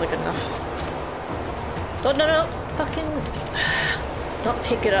 That's probably good enough. Oh, no, fucking... Not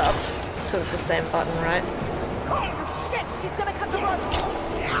pick it up. It's because it's the same button, right? Shit, she's gonna cut the rope.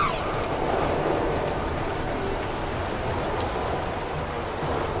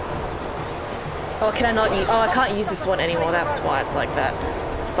 Oh, can I not use... Oh, I can't use this one anymore. That's why it's like that.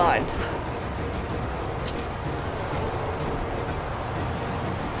 Fine.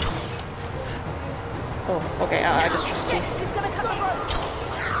 Oh, okay. I just trust you.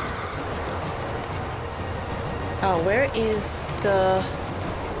 Oh, where is the...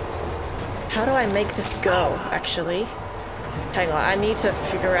 How do I make this go, actually? Hang on, I need to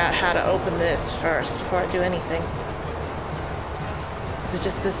figure out how to open this first before I do anything. Is it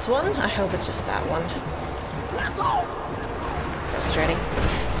just this one? I hope it's just that one. Frustrating.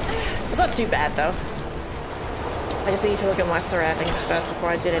 It's not too bad, though. I just need to look at my surroundings first before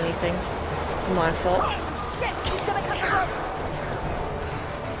I did anything. It's my fault. Shit, she's gonna cut the rope.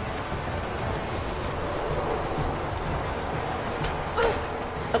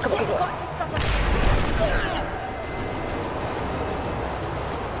 Oh, come on. Got to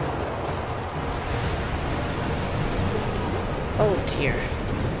Oh dear.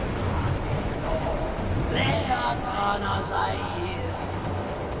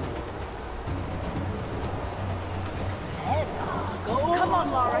 Come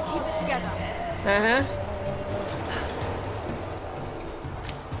on, Lara, keep it together. Uh-huh.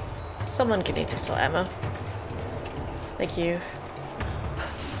 Someone give me pistol ammo. Thank you.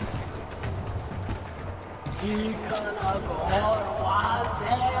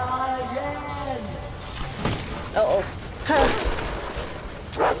 Uh-oh. Huh.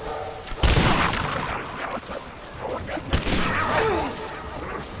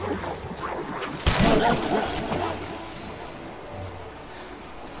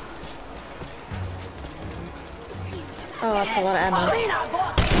 Oh, that's a lot of ammo.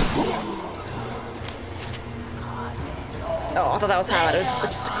 Oh, I thought that was highlighted. It was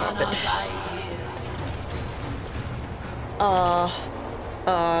just a carpet. Oh.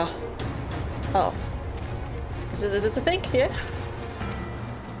 Is this a thing? Yeah?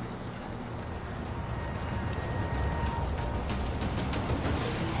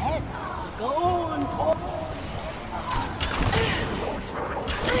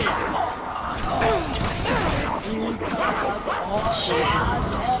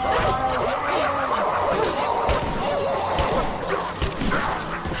 Jesus.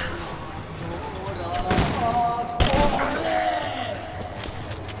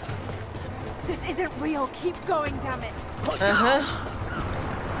 This isn't real. Keep going, damn it. Uh-huh.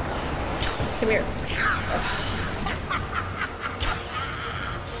 Come here.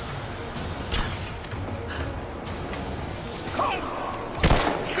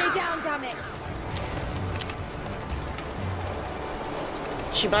 Stay down, damn it.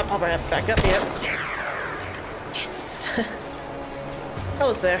 She might pop her head back up here. Yes.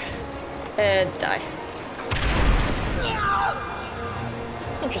 Almost there. And die.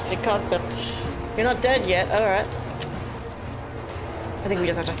 Interesting concept. You're not dead yet. Alright. I think we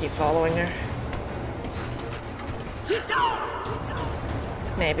just have to keep following her.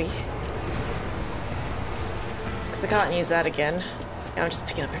 Maybe. It's because I can't use that again. Now I'm just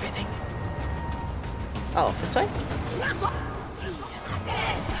picking up everything. Oh, this way?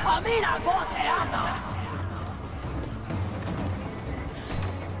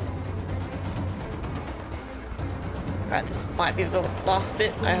 Alright, this might be the last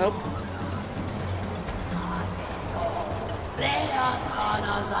bit, I hope.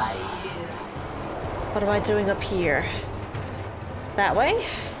 What am I doing up here? That way?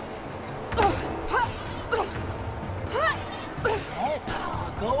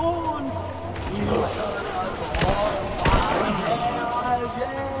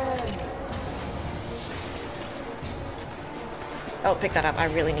 Oh, pick that up. I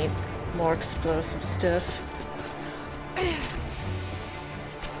really need more explosive stuff.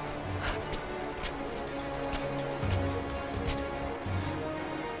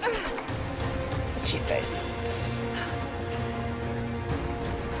 Itchy face.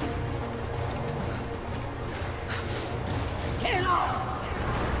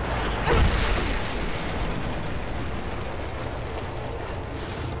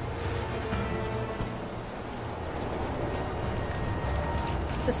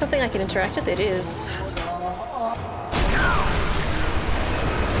 Is this something I can interact with? It is.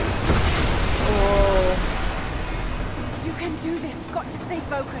 Oh. You can do this. Got to stay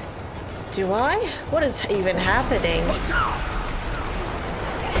focused. Do I? What is even happening?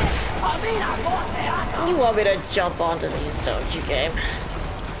 You want me to jump onto these, don't you, game?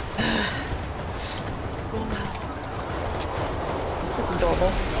 This is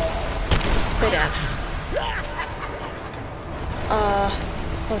normal. Sit down.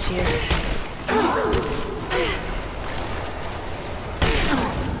 Oh dear.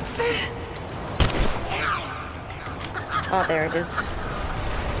 Oh, there it is.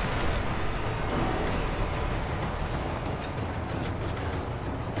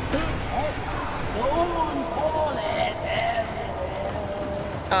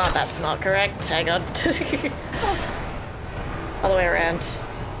 Oh, that's not correct. Hang on. All the way around.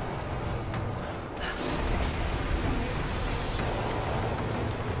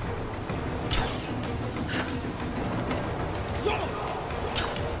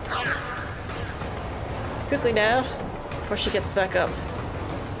 Quickly now, before she gets back up.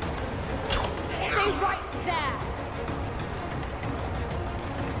 Stay right there.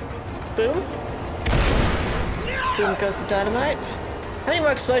 Boom. Boom goes the dynamite. How many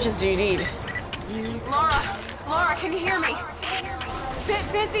more explosions do you need? Lara, can you hear me?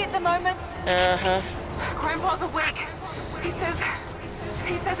 Bit busy at the moment. Uh-huh. Grandpa's awake. He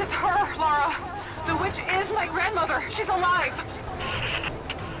says it's her, Lara. The witch is my grandmother. She's alive.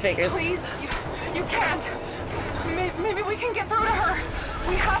 Figures. Please, you can't. Maybe we can get through to her.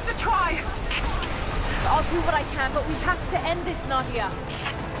 We have to try. I'll do what I can, but we have to end this, Nadia.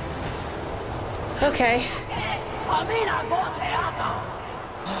 Okay.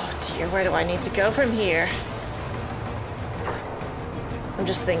 Oh dear, where do I need to go from here? I'm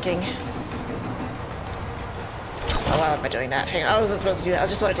just thinking. Oh, why am I doing that? Hang on, I wasn't supposed to do that. I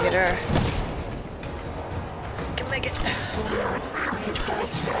just wanted to hit her. I can make it.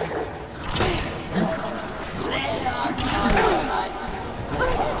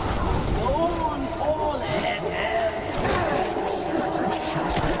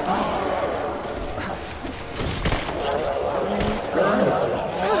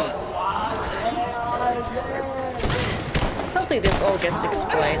 Hopefully this all gets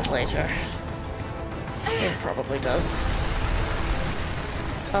explained later. It probably does.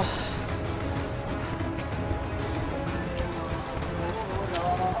 Oh.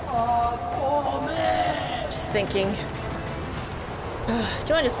 Just thinking. Do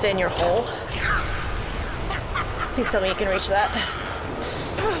you want to stay in your hole? Please tell me you can reach that.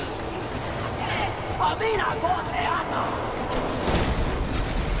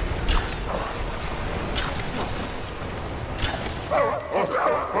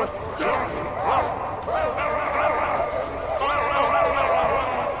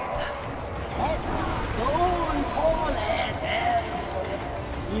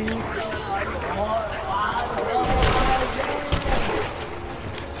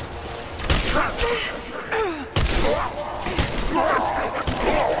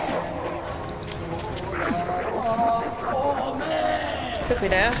 Quickly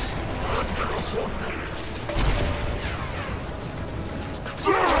now.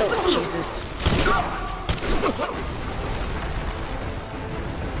 Oh, Jesus.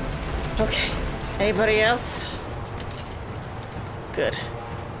 Okay. Anybody else? Good.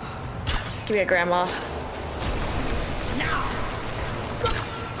 Give me a grandma.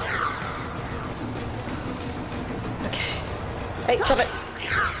 Okay. Hey, stop it.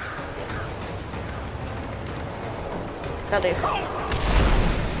 That'll do.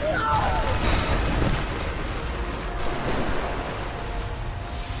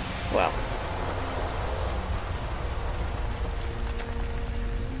 Well.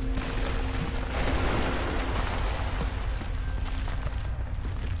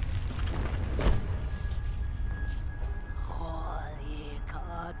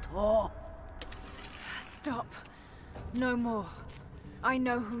 Stop. No more. I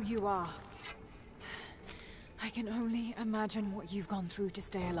know who you are. I can only imagine what you've gone through to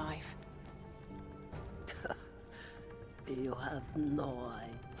stay alive. You have no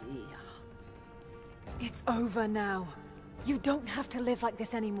idea. It's over now. You don't have to live like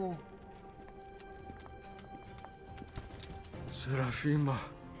this anymore. Serafima.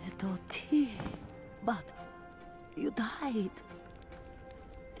 But you died.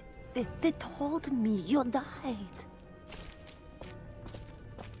 They told me you died.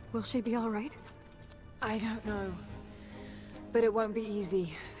 Will she be all right? I don't know. But it won't be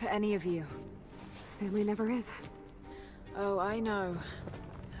easy for any of you. Family never is. Oh, I know.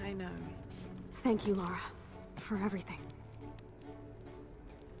 I know. Thank you, Lara, for everything.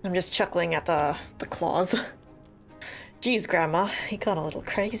 I'm just chuckling at the claws. Geez, Grandma, you got a little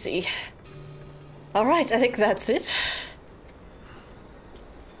crazy. Alright, I think that's it.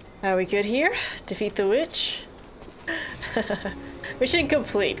 Are we good here? Defeat the witch? Mission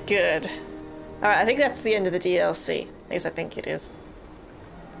complete, good. Alright, I think that's the end of the DLC. At least I think it is.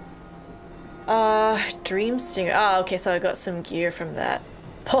 Dream Stinger. Oh, okay, so I got some gear from that.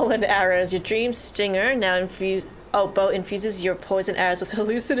 Pollen arrows. Your Dream Stinger now bow infuses your poison arrows with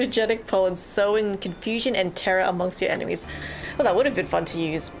hallucinogenic pollen, sowing confusion and terror amongst your enemies. Well, that would have been fun to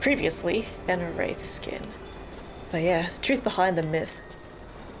use previously. And a wraith skin. But yeah, truth behind the myth.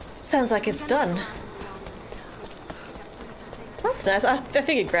 Sounds like it's done. That's nice. I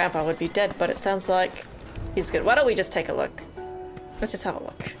figured Grandpa would be dead, but it sounds like he's good. Why don't we just take a look? Let's just have a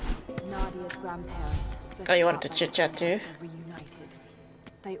look. Nadia's grandparents. Oh, you wanted to chit-chat too? Reunited.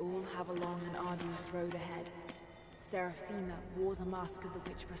 They all have a long and arduous road ahead. Seraphima wore the mask of the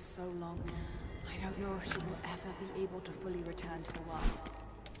witch for so long. I don't know if she will ever be able to fully return to the world.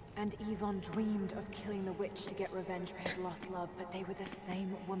 And Yvonne dreamed of killing the witch to get revenge for his lost love, but they were the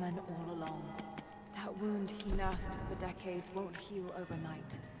same woman all along. That wound he nursed for decades won't heal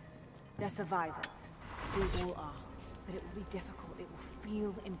overnight. They're survivors. We all are. But it will be difficult. It will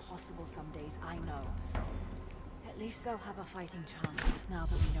feel impossible some days, I know. At least they'll have a fighting chance, now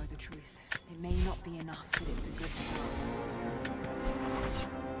that we know the truth. It may not be enough, but it's a good start.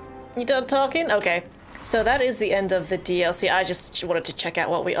 You done talking? Okay. So that is the end of the DLC. I just wanted to check out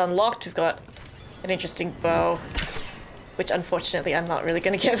what we unlocked. We've got an interesting bow, which unfortunately I'm not really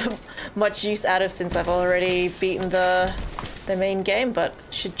going to get much use out of since I've already beaten the main game, but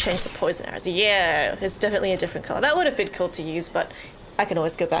should change the poison arrows. Yeah, it's definitely a different color. That would have been cool to use, but I can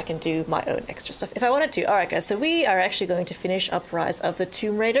always go back and do my own extra stuff if I wanted to. Alright guys, so we are actually going to finish up Rise of the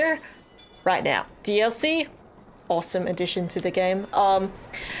Tomb Raider right now. DLC, awesome addition to the game.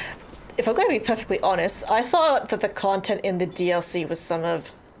 If I'm going to be perfectly honest, I thought that the content in the DLC was some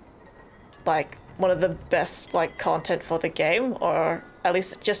of, like, one of the best, like, content for the game, or at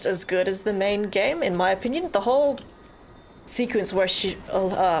least just as good as the main game, in my opinion. The whole sequence where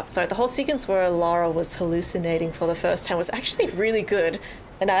the whole sequence where Lara was hallucinating for the first time was actually really good,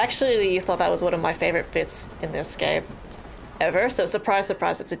 and I actually thought that was one of my favorite bits in this game ever. So surprise,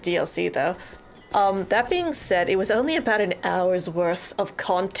 surprise, it's a DLC though. That being said, it was only about an hour's worth of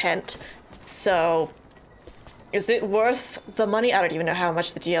content, so is it worth the money? I don't even know how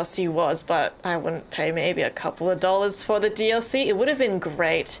much the DLC was, but I wouldn't pay maybe a couple of dollars for the DLC. It would have been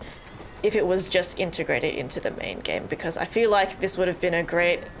great if it was just integrated into the main game, because I feel like this would have been a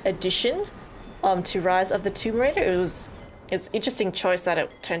great addition to Rise of the Tomb Raider. It's an interesting choice that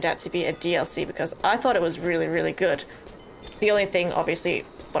it turned out to be a DLC, because I thought it was really, really good. The only thing, obviously,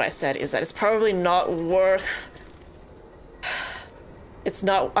 what I said is that it's probably not worth... It's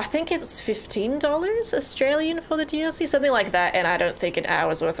not... I think it's $15 Australian for the DLC, something like that, and I don't think an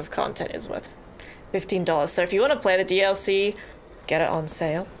hour's worth of content is worth $15. So if you want to play the DLC, get it on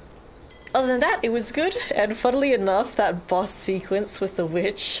sale. Other than that, it was good, and funnily enough, that boss sequence with the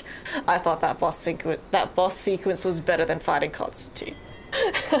witch, I thought that boss sequence was better than fighting Constantine.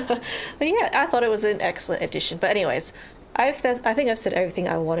 But yeah, I thought it was an excellent addition. But anyways, I think I've said everything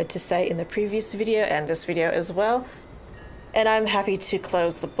I wanted to say in the previous video and this video as well, and I'm happy to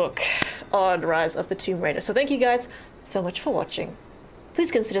close the book on Rise of the Tomb Raider. So thank you guys so much for watching.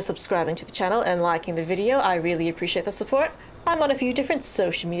 Please consider subscribing to the channel and liking the video. I really appreciate the support. I'm on a few different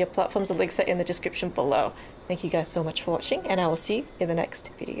social media platforms, the links are in the description below. Thank you guys so much for watching, and I will see you in the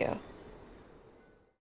next video.